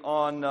morning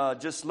on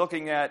just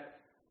looking at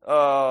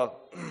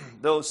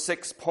those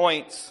 6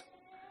 points.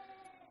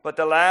 But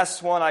the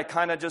last one I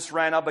kind of just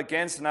ran up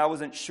against, and I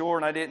wasn't sure,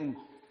 and I didn't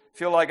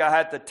feel like I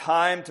had the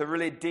time to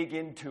really dig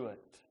into it.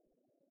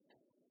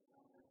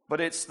 But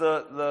it's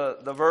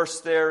the verse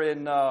there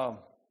in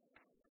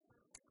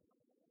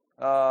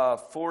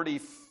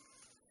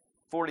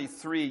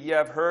 43. Ye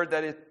have heard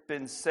that it hath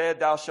been said,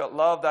 thou shalt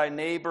love thy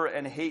neighbor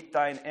and hate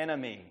thine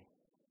enemy.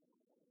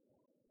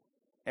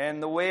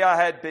 And the way I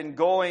had been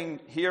going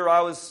here,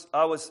 I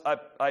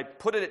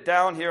put it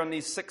down here on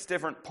these 6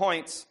 different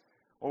points.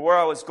 Or where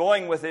I was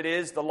going with it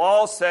is, the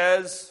law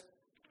says,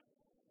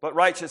 but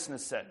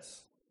righteousness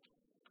says.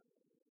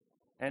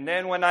 And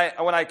then when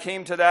I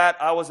came to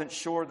that, I wasn't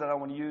sure that I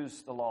want to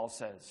use the law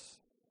says.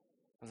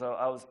 Because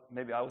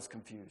I was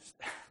confused.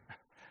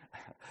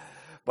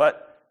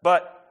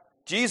 But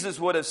Jesus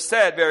would have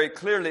said very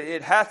clearly,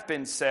 it hath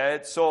been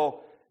said.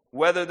 So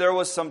whether there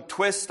was some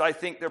twist, I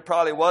think there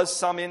probably was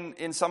some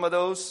in some of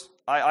those.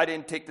 I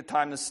didn't take the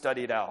time to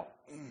study it out.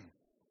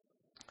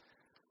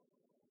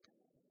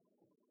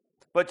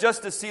 But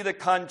just to see the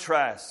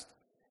contrast,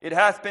 it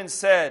hath been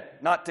said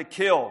not to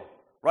kill.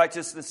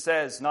 Righteousness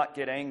says not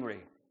get angry.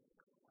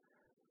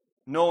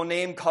 No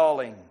name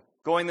calling.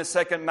 Going the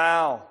second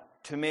mile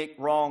to make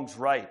wrongs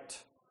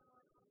right.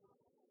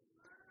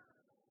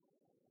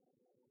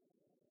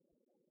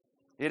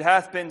 It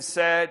hath been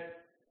said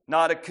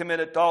not to commit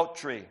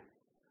adultery.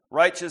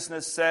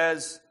 Righteousness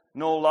says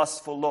no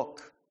lustful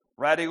look.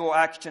 Radical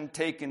action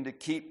taken to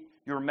keep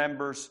your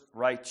members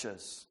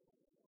righteous.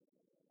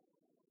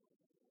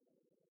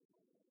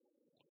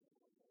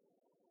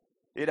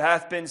 It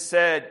hath been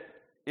said,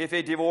 if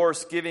a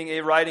divorce, giving a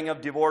writing of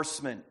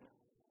divorcement.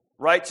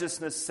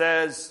 Righteousness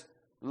says,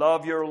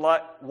 love your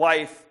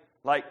wife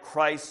like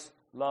Christ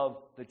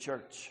loved the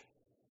church.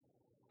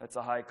 That's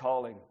a high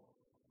calling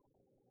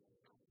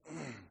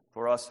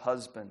for us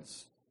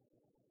husbands.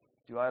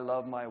 Do I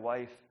love my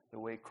wife the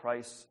way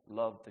Christ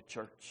loved the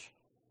church?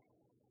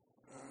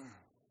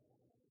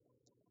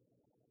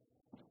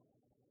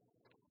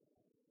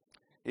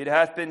 It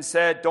hath been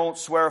said, don't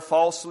swear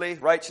falsely.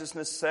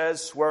 Righteousness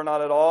says, swear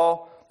not at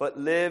all, but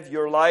live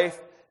your life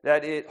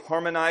that it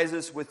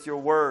harmonizes with your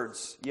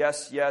words.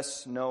 Yes,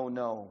 yes, no,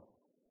 no.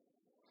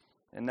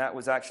 And that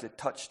was actually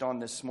touched on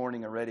this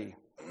morning already.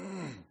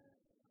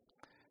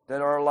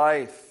 That our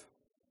life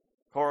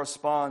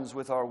corresponds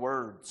with our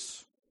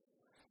words.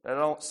 That I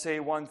don't say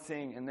one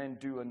thing and then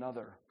do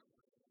another.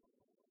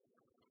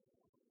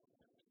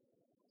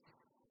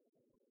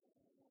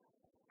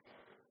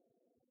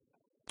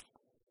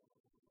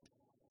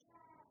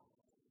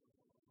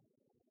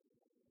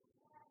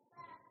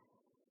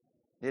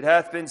 It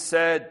hath been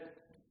said,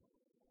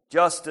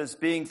 justice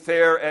being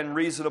fair and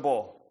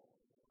reasonable.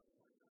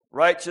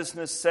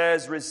 Righteousness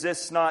says,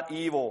 resist not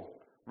evil.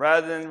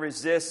 Rather than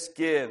resist,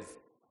 give.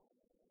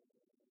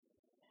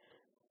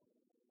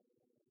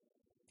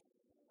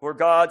 For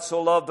God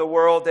so loved the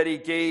world that he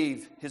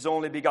gave his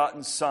only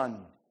begotten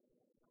Son.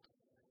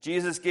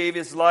 Jesus gave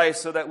his life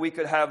so that we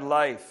could have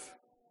life.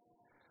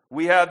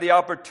 We have the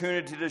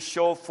opportunity to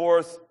show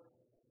forth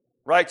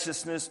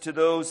righteousness to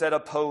those that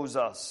oppose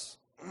us.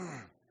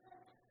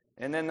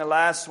 And then the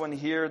last one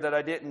here that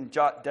I didn't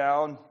jot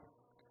down.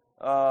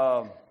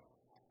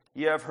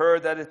 Ye have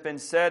heard that it hath been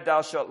said,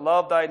 thou shalt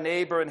love thy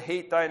neighbor and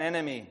hate thine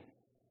enemy.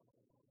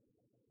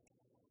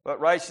 But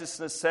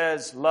righteousness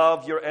says,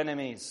 love your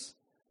enemies.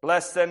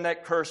 Bless them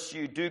that curse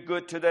you. Do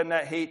good to them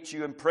that hate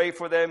you. And pray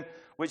for them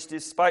which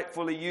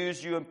despitefully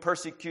use you and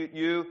persecute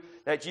you,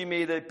 that ye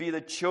may be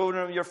the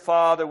children of your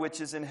Father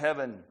which is in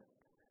heaven.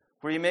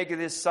 For he maketh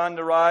his sun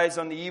to rise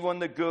on the evil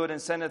and the good, and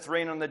sendeth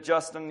rain on the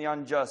just and the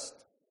unjust.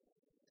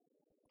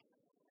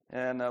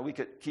 And we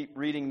could keep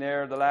reading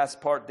there. The last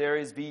part there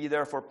is, be ye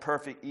therefore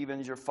perfect, even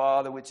as your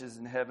Father which is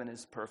in heaven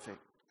is perfect.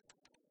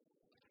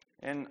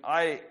 And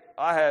I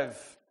have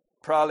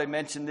probably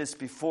mentioned this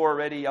before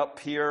already up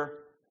here,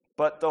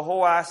 but the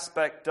whole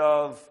aspect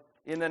of,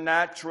 in the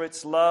natural,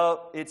 it's love.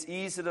 It's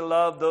easy to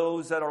love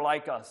those that are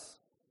like us.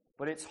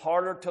 But it's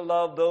harder to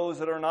love those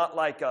that are not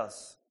like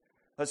us,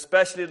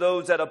 especially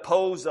those that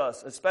oppose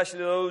us, especially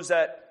those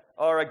that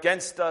are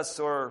against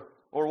us or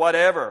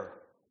whatever.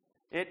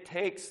 It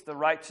takes the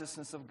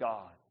righteousness of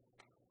God.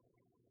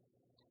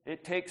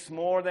 It takes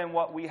more than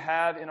what we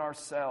have in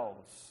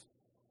ourselves.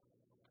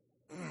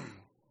 And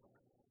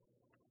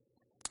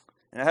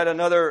I had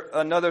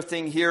another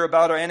thing here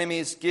about our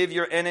enemies. Give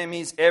your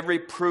enemies every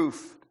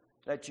proof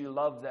that you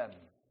love them.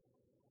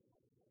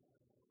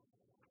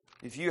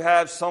 If you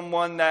have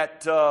someone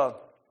that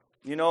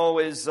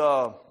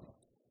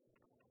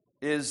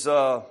is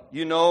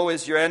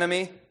your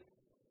enemy,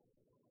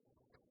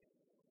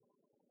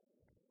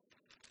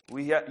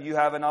 you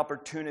have an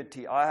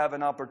opportunity. I have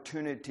an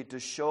opportunity to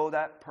show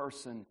that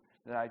person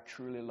that I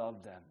truly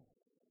love them.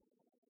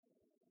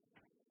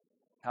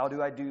 How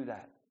do I do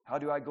that? How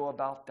do I go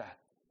about that?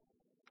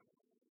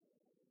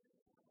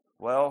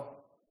 Well,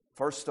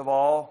 first of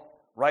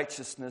all,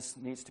 righteousness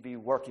needs to be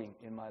working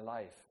in my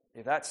life.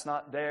 If that's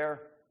not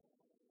there,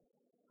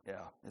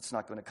 it's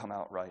not going to come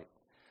out right.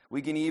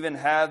 We can even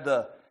have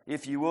the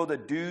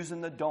do's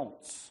and the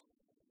don'ts,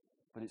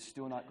 but it's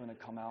still not going to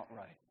come out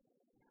right.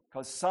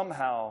 Because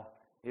somehow,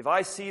 if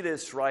I see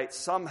this right,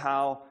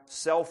 somehow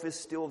self is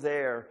still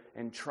there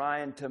and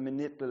trying to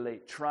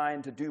manipulate,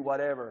 trying to do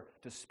whatever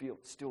to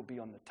still be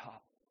on the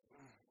top.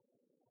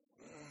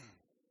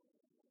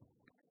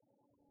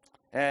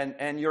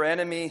 And your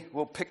enemy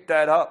will pick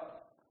that up.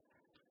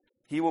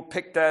 He will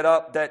pick that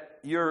up that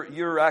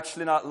you're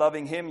actually not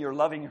loving him, you're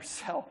loving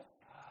yourself.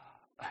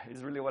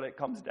 Is really what it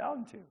comes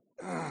down to.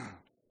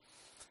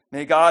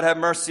 May God have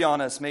mercy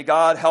on us. May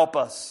God help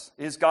us.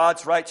 Is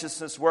God's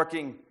righteousness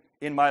working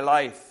in my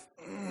life?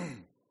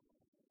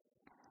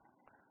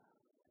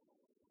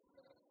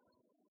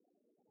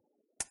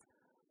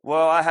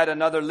 Well, I had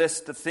another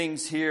list of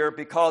things here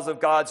because of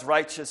God's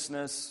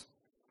righteousness.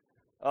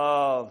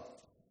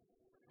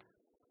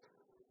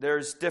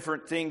 There's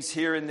different things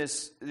here in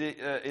this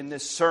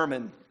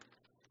sermon.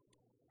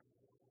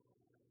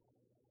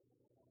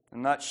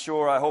 I'm not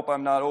sure. I hope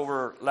I'm not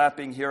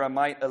overlapping here. I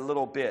might a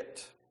little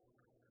bit.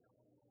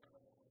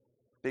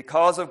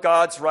 Because of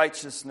God's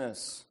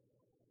righteousness.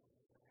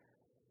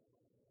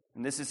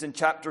 And this is in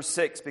chapter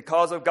 6.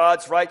 Because of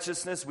God's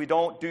righteousness, we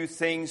don't do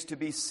things to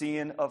be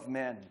seen of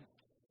men.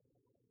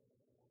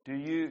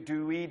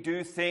 Do we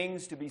do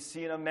things to be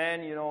seen of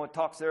men? You know, it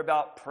talks there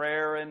about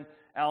prayer and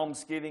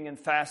almsgiving and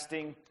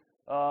fasting.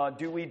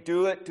 Do we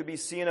do it to be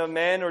seen of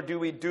men, or do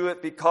we do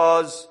it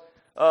because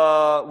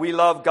we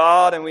love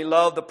God and we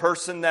love the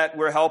person that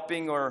we're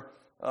helping?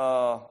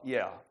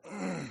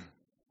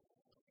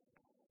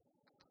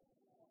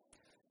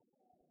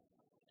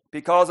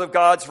 Because of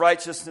God's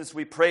righteousness,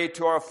 we pray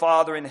to our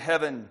Father in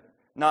heaven,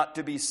 not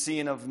to be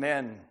seen of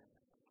men.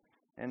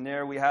 And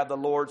there we have the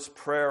Lord's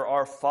Prayer,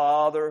 Our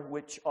Father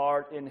which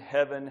art in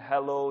heaven,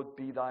 hallowed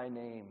be thy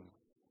name.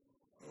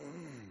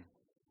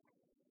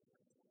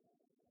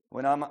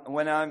 When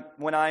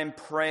I'm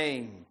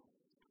praying,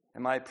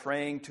 am I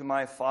praying to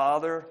my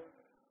Father?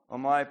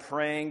 Am I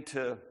praying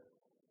to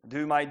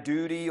do my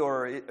duty,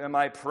 or am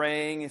I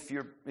praying, if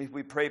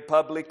we pray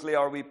publicly,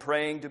 are we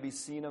praying to be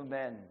seen of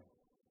men?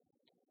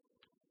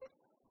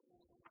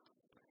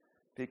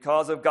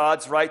 Because of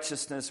God's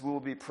righteousness, we will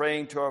be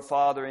praying to our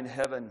Father in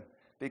heaven.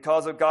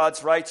 Because of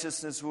God's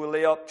righteousness, we will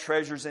lay up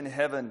treasures in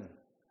heaven.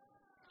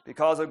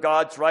 Because of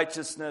God's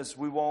righteousness,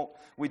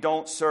 we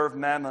don't serve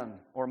mammon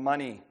or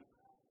money.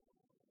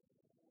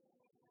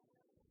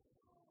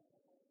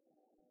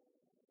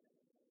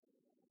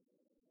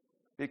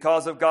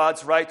 Because of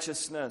God's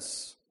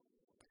righteousness,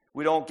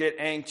 we don't get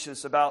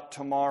anxious about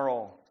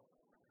tomorrow.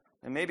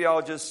 And maybe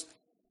I'll just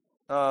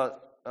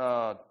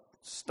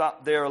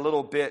stop there a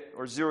little bit,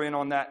 or zero in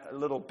on that a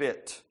little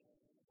bit.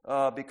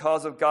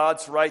 Because of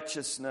God's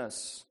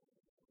righteousness,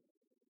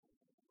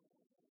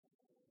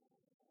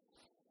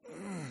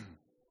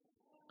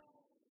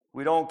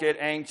 we don't get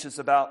anxious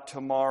about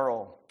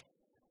tomorrow.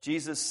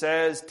 Jesus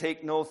says,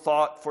 take no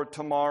thought for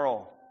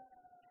tomorrow.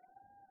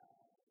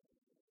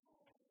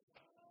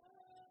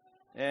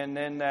 And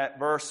then that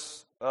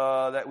verse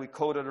that we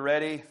quoted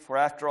already, for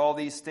after all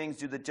these things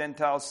do the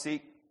Gentiles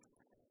seek,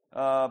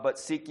 but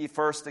seek ye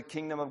first the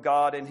kingdom of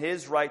God and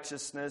his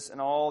righteousness,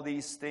 and all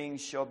these things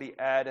shall be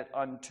added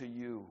unto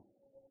you.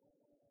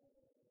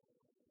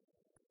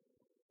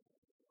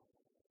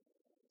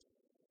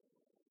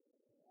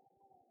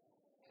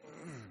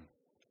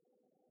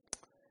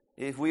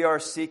 If we are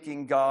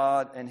seeking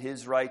God and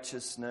his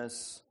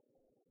righteousness,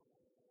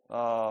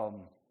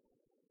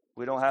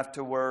 we don't have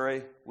to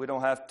worry. We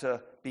don't have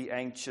to be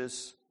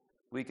anxious.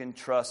 We can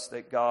trust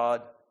that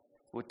God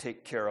will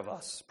take care of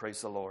us.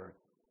 Praise the Lord.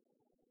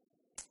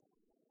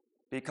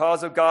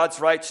 Because of God's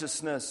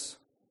righteousness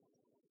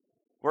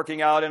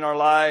working out in our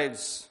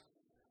lives,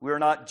 we are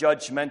not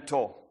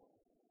judgmental.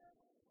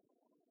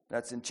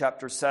 That's in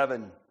chapter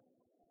 7.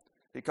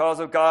 Because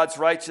of God's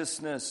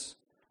righteousness,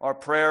 our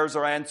prayers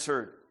are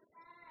answered.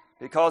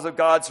 Because of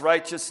God's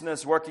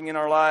righteousness working in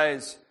our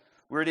lives,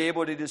 we're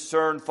able to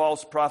discern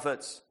false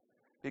prophets.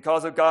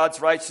 Because of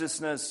God's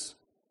righteousness,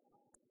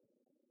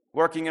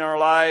 working in our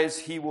lives,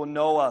 He will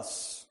know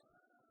us.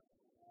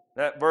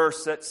 That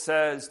verse that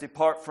says,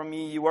 "Depart from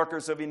me, you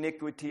workers of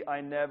iniquity,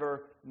 I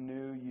never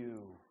knew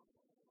you."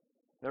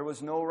 There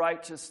was no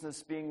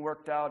righteousness being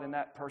worked out in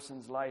that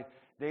person's life.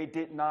 They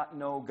did not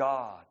know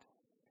God,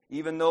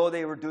 even though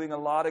they were doing a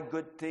lot of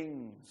good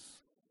things.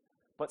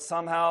 But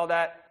somehow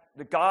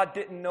the God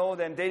didn't know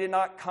them. They did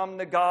not come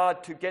to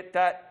God to get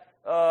that,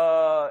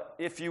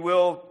 if you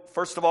will,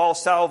 first of all,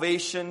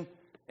 salvation.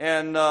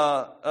 And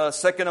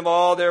second of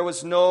all, there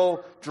was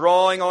no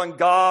drawing on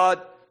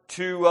God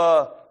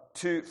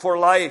for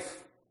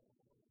life.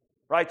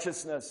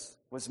 Righteousness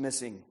was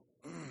missing.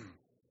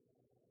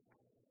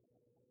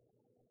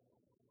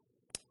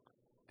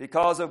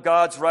 Because of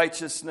God's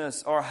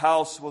righteousness, our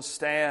house will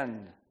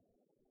stand.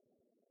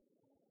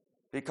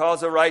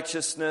 Because of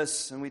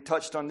righteousness, and we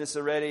touched on this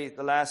already,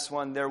 the last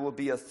one, there will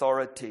be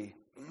authority.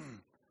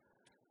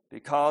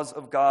 Because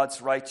of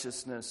God's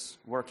righteousness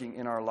working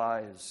in our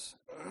lives.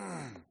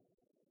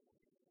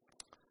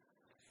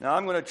 Now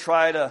I'm going to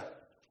try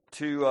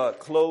to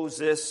close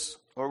this,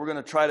 or we're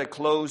going to try to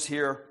close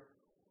here,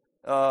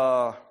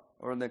 or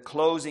in the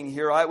closing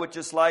here. I would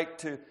just like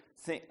to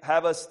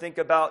have us think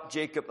about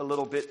Jacob a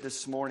little bit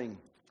this morning.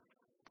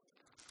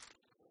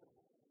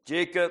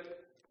 Jacob,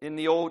 in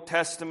the Old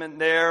Testament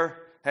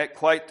there, had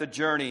quite the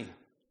journey.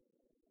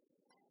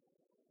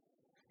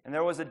 And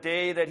there was a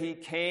day that he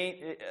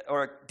came,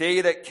 or a day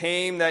that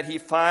came that he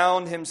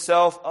found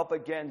himself up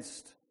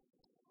against.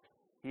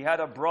 He had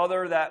a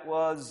brother that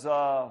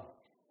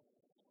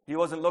he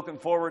wasn't looking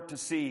forward to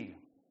see,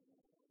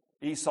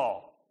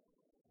 Esau.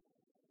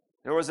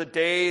 There was a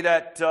day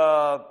that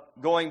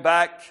going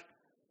back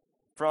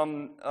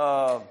from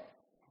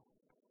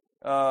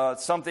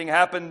something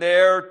happened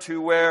there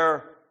to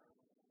where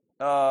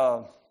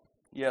the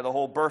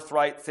whole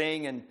birthright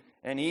thing,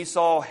 and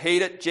Esau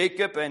hated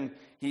Jacob, and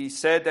he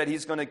said that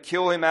he's going to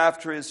kill him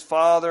after his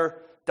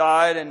father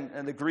died,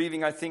 and the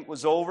grieving, I think,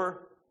 was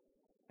over.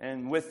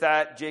 And with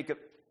that, Jacob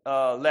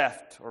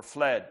left or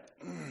fled.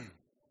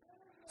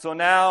 So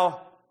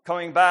now,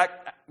 coming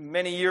back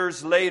many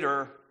years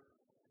later,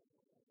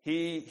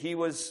 he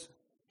was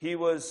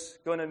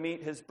going to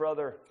meet his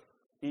brother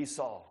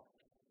Esau,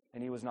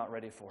 and he was not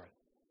ready for it.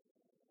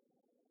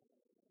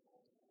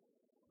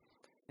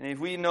 And if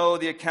we know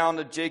the account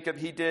of Jacob,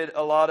 he did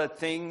a lot of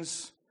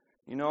things.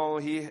 You know,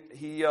 he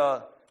did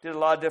a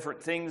lot of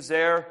different things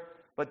there.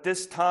 But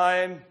this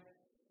time,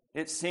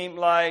 it seemed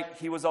like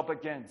he was up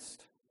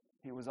against.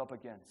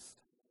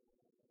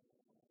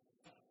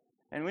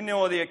 And we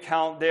know the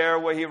account there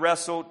where he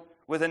wrestled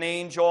with an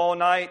angel all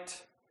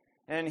night.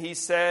 And he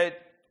said,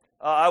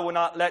 I will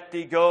not let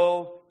thee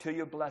go till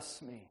you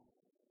bless me.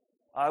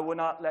 I will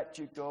not let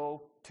you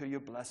go till you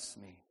bless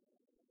me.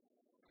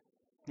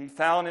 He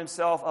found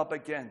himself up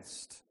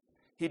against.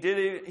 He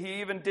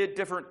even did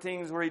different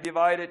things where he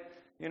divided,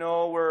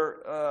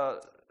 where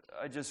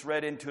I just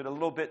read into it a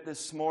little bit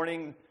this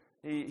morning.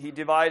 He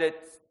divided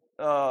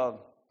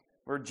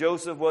where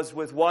Joseph was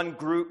with one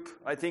group.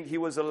 I think he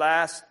was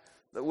the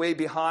way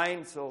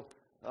behind. So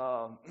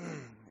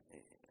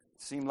it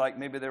seemed like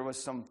maybe there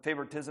was some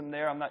favoritism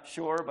there. I'm not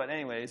sure, but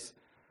anyways.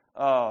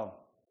 But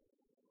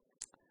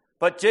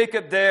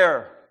Jacob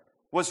there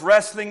was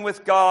wrestling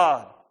with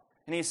God,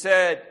 and he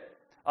said,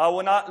 I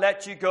will not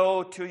let you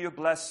go till you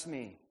bless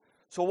me.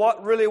 So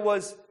what really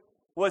was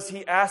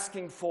he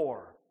asking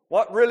for?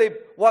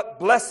 What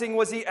blessing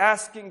was he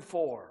asking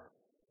for?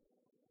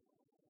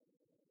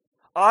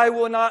 I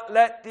will not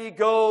let thee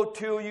go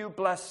till you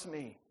bless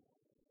me.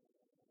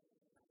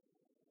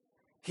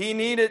 He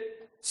needed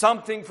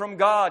something from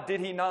God, did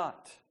he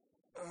not?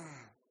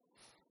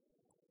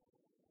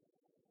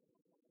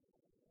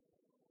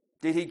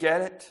 Did he get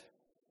it?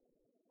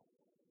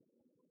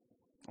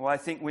 Well, I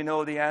think we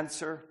know the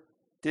answer.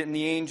 Didn't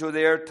the angel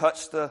there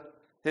touch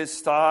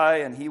his thigh,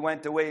 and he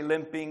went away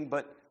limping,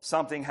 but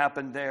something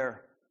happened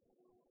there.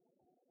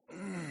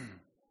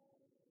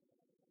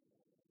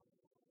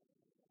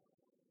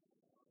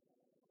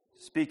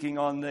 Speaking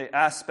on the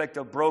aspect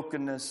of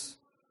brokenness,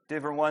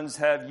 different ones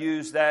have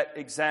used that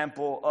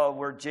example of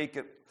where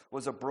Jacob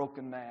was a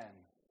broken man.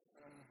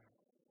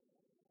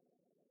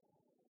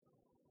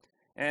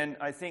 And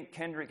I think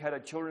Kendrick had a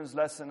children's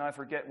lesson, I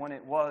forget when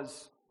it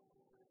was,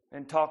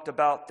 and talked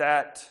about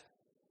that.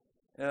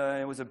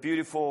 It was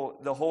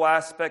the whole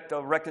aspect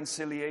of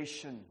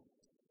reconciliation.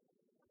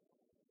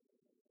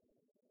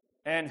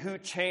 And who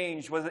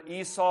changed? Was it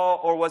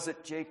Esau or was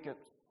it Jacob?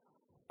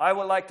 I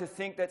would like to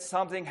think that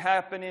something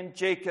happened in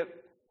Jacob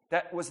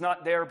that was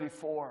not there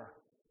before.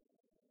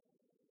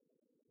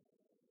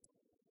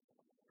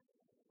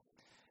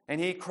 And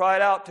he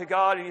cried out to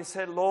God and he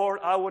said, Lord,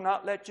 I will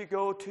not let you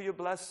go till you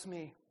bless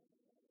me.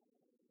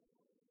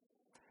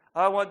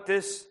 I want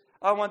this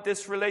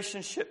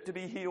relationship to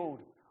be healed.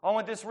 I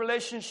want this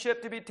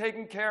relationship to be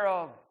taken care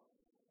of.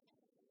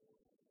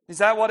 Is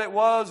that what it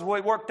was? Well,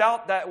 it worked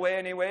out that way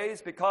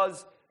anyways,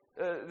 because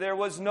there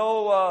was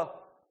no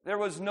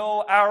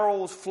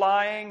arrows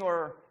flying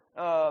or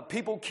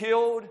people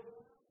killed.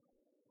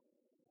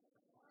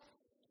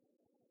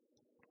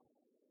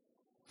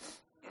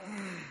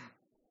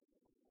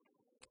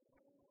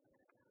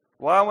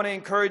 Well, I want to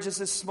encourage us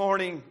this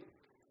morning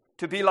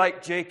to be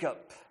like Jacob.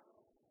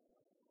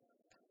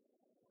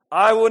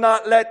 I will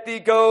not let thee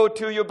go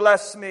till you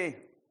bless me.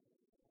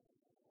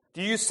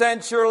 Do you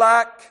sense your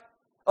lack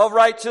of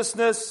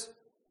righteousness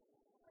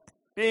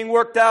being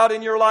worked out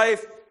in your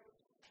life?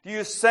 Do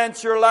you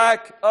sense your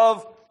lack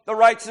of the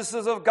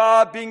righteousness of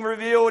God being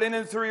revealed in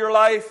and through your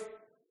life?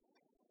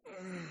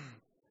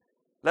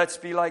 Let's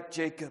be like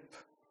Jacob.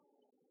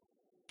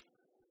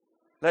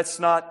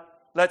 Let's not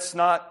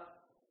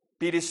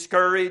be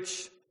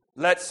discouraged.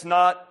 Let's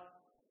not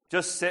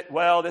just sit,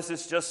 well, this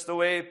is just the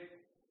way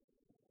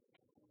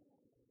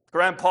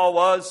Grandpa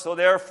was, so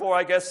therefore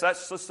I guess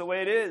that's just the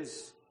way it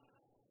is.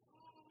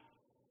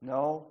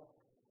 No,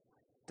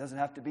 it doesn't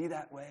have to be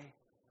that way.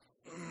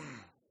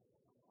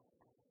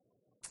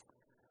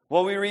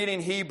 Well, we read in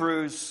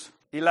Hebrews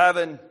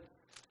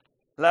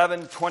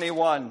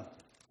 11:21.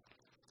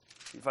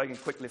 See if I can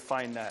quickly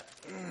find that.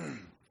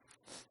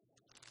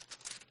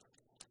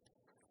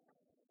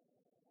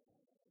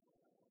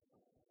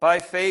 By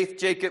faith,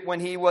 Jacob, when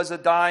he was a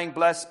dying,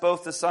 blessed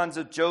both the sons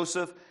of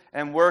Joseph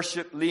and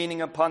worshiped,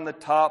 leaning upon the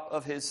top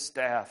of his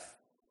staff.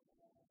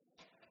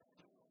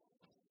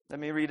 Let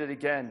me read it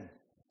again.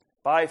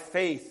 By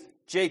faith,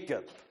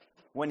 Jacob,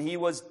 when he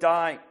was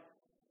dying,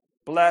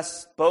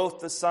 blessed both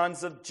the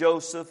sons of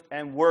Joseph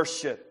and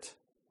worshipped,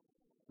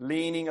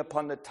 leaning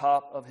upon the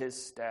top of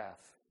his staff.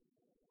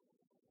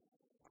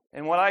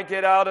 And what I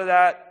get out of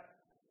that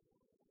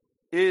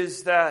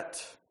is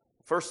that,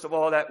 first of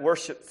all, that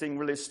worship thing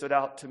really stood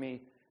out to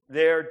me.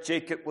 There,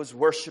 Jacob was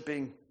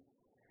worshiping.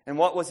 And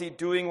what was he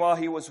doing while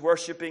he was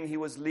worshiping? He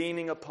was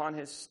leaning upon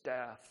his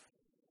staff.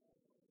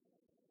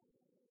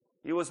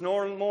 He was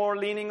no more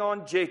leaning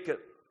on Jacob.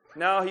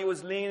 Now he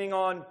was leaning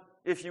on,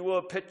 if you will,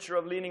 a picture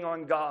of leaning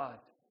on God.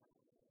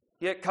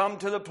 He had come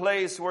to the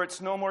place where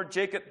it's no more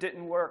Jacob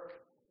didn't work.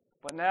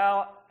 But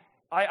now,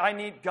 I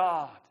need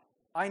God.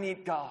 I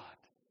need God.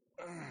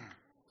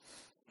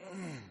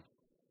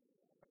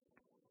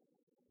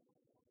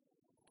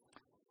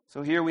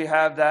 So here we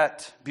have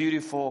that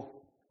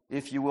beautiful,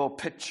 if you will,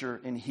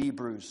 picture in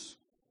Hebrews.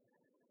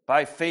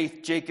 By faith,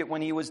 Jacob,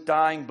 when he was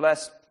dying,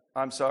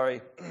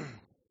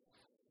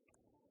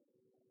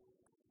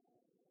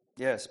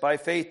 Yes, by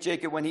faith,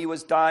 Jacob, when he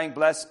was dying,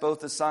 blessed both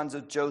the sons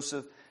of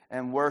Joseph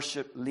and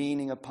worshiped,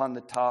 leaning upon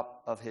the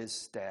top of his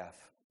staff.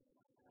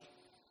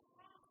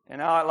 And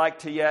now I'd like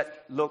to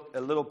yet look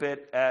a little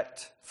bit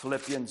at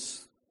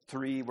Philippians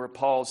 3, where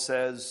Paul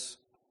says,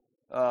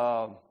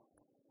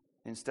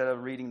 instead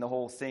of reading the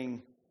whole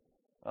thing,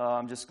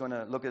 I'm just going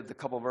to look at the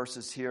couple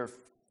verses here.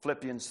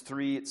 Philippians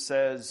 3, it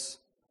says,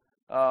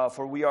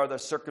 for we are the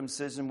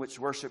circumcision which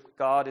worship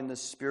God in the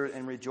Spirit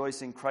and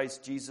rejoice in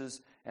Christ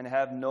Jesus and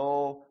have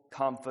no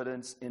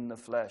confidence in the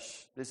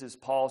flesh. This is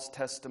Paul's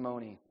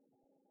testimony.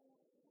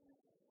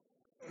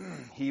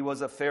 He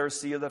was a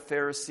Pharisee of the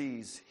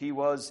Pharisees. He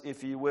was,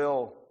 if you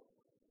will,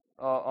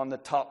 on the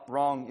top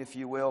rung, if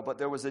you will. But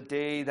there was a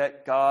day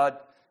that God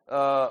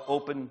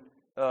opened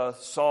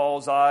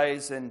Saul's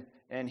eyes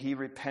and he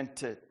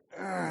repented.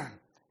 And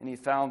he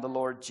found the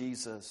Lord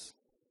Jesus.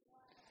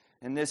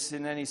 And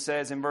then he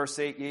says in verse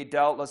 8, yea,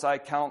 doubtless I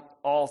count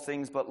all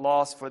things but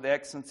loss for the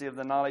excellency of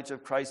the knowledge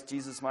of Christ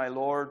Jesus my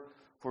Lord,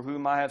 for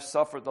whom I have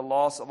suffered the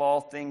loss of all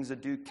things,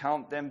 and do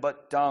count them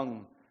but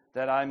dung,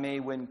 that I may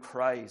win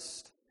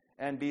Christ,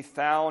 and be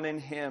found in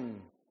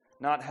him,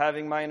 not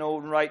having mine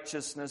own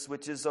righteousness,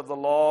 which is of the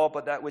law,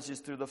 but that which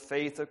is through the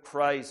faith of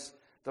Christ,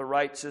 the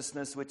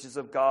righteousness which is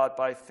of God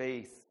by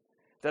faith,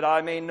 that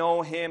I may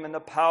know him and the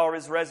power of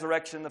his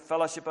resurrection, the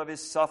fellowship of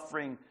his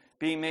suffering,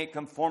 being made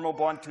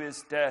conformable unto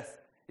his death,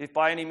 if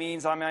by any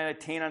means I may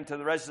attain unto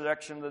the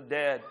resurrection of the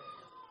dead.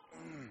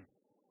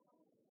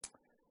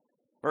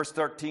 Verse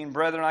 13,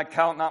 brethren, I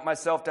count not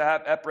myself to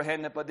have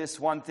apprehended, but this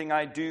one thing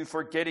I do,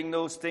 forgetting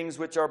those things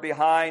which are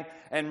behind,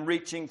 and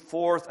reaching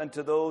forth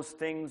unto those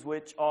things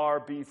which are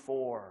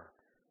before.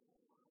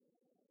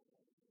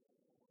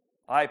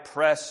 I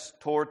press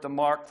toward the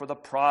mark for the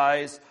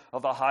prize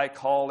of the high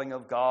calling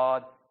of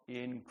God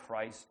in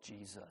Christ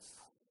Jesus.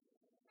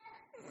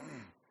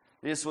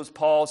 This was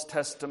Paul's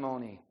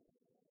testimony.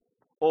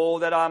 Oh,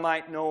 that I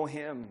might know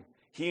him.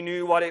 He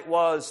knew what it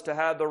was to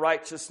have the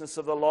righteousness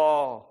of the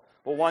law.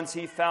 But once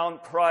he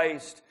found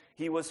Christ,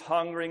 he was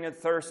hungering and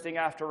thirsting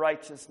after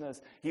righteousness.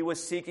 He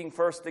was seeking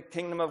first the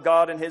kingdom of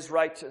God and his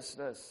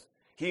righteousness.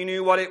 He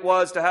knew what it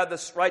was to have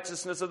the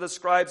righteousness of the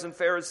scribes and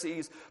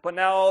Pharisees. But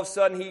now all of a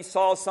sudden he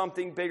saw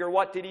something bigger.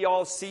 What did he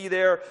all see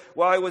there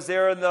while he was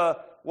there in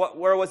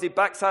where was he?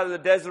 Backside of the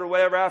desert or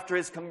whatever after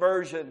his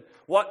conversion.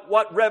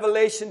 What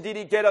revelation did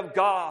he get of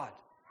God?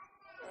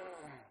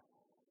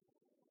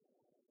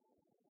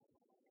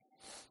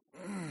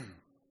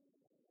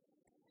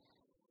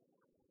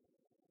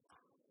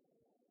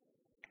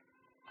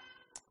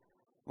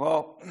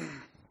 Well,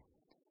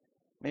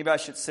 maybe I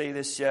should say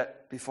this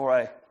yet before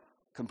I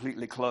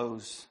completely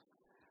close.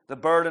 The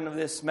burden of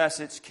this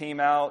message came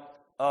out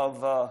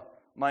of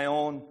my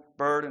own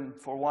burden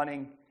for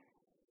wanting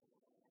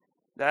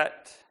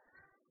that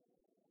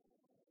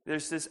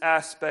there's this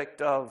aspect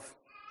of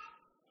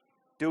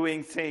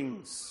doing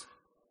things.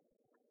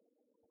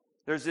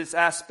 There's this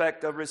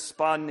aspect of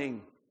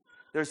responding.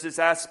 There's this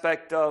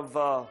aspect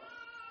of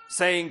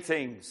saying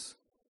things.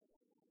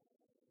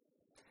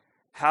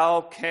 How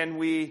can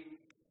we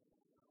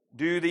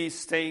do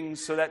these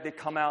things so that they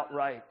come out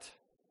right?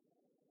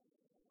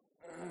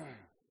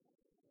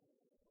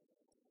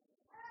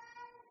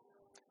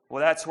 Well,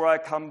 that's where I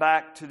come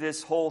back to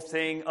this whole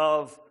thing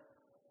of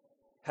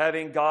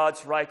having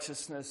God's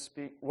righteousness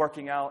be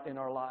working out in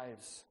our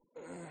lives.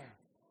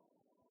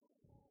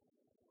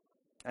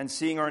 And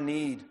seeing our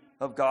need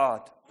of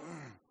God.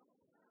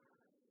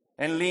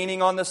 And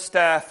leaning on the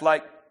staff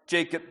like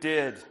Jacob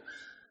did.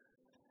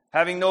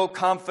 Having no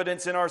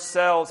confidence in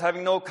ourselves,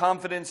 having no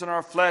confidence in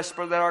our flesh,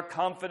 but that our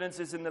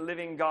confidence is in the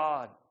living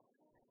God.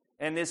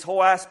 And this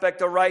whole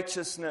aspect of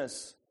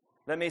righteousness.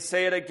 Let me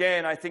say it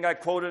again. I think I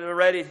quoted it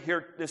already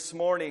here this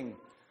morning.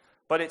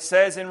 But it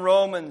says in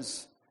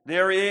Romans,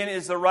 therein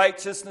is the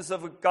righteousness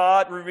of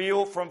God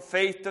revealed from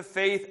faith to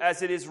faith,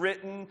 as it is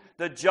written,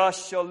 the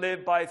just shall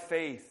live by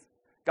faith.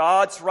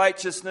 God's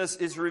righteousness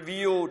is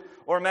revealed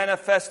or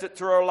manifested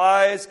through our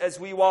lives as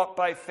we walk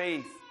by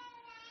faith.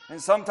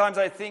 And sometimes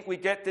I think we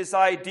get this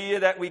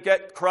idea that we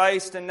get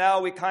Christ and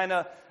now we kind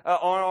of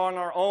are on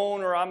our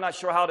own, or I'm not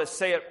sure how to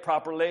say it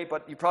properly,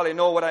 but you probably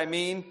know what I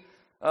mean.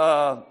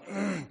 But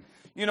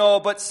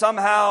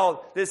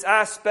somehow this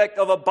aspect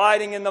of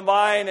abiding in the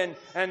vine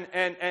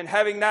and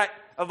having that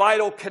a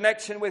vital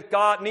connection with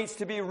God needs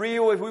to be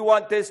real if we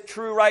want this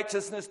true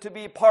righteousness to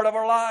be part of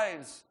our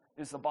lives,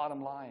 is the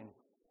bottom line.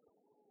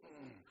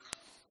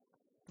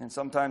 And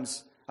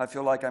sometimes I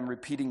feel like I'm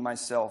repeating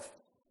myself.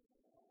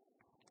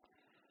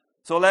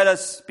 So let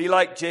us be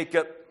like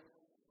Jacob.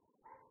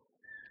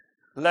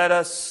 Let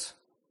us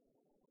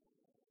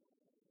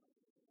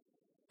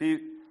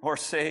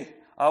say,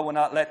 I will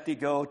not let thee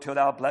go till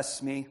thou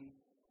bless me.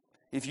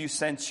 If you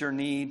sense your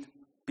need,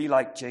 be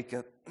like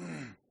Jacob.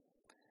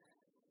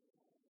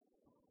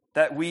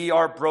 That we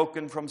are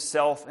broken from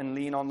self and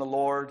lean on the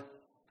Lord.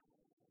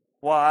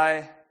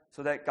 Why?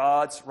 So that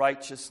God's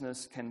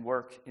righteousness can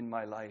work in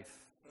my life.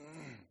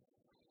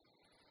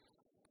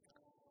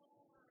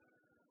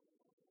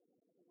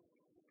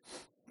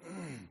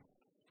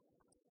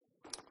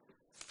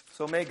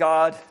 So may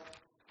God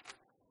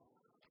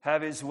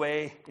have His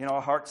way in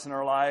our hearts and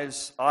our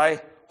lives.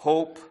 I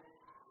hope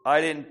I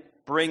didn't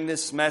bring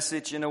this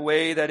message in a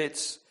way that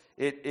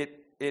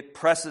it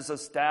presses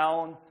us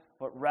down,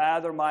 but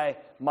rather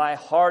my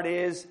heart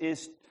is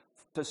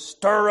to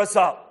stir us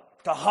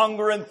up, to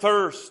hunger and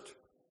thirst,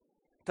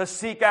 to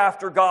seek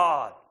after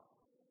God.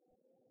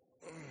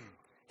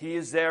 He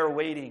is there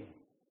waiting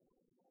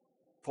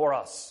for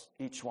us,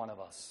 each one of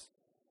us.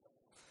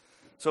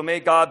 So may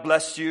God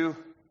bless you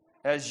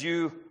as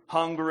you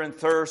hunger and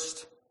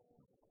thirst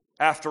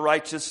after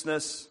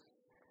righteousness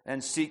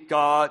and seek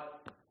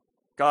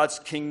God's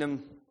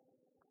kingdom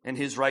and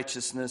His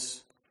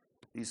righteousness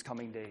these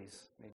coming days.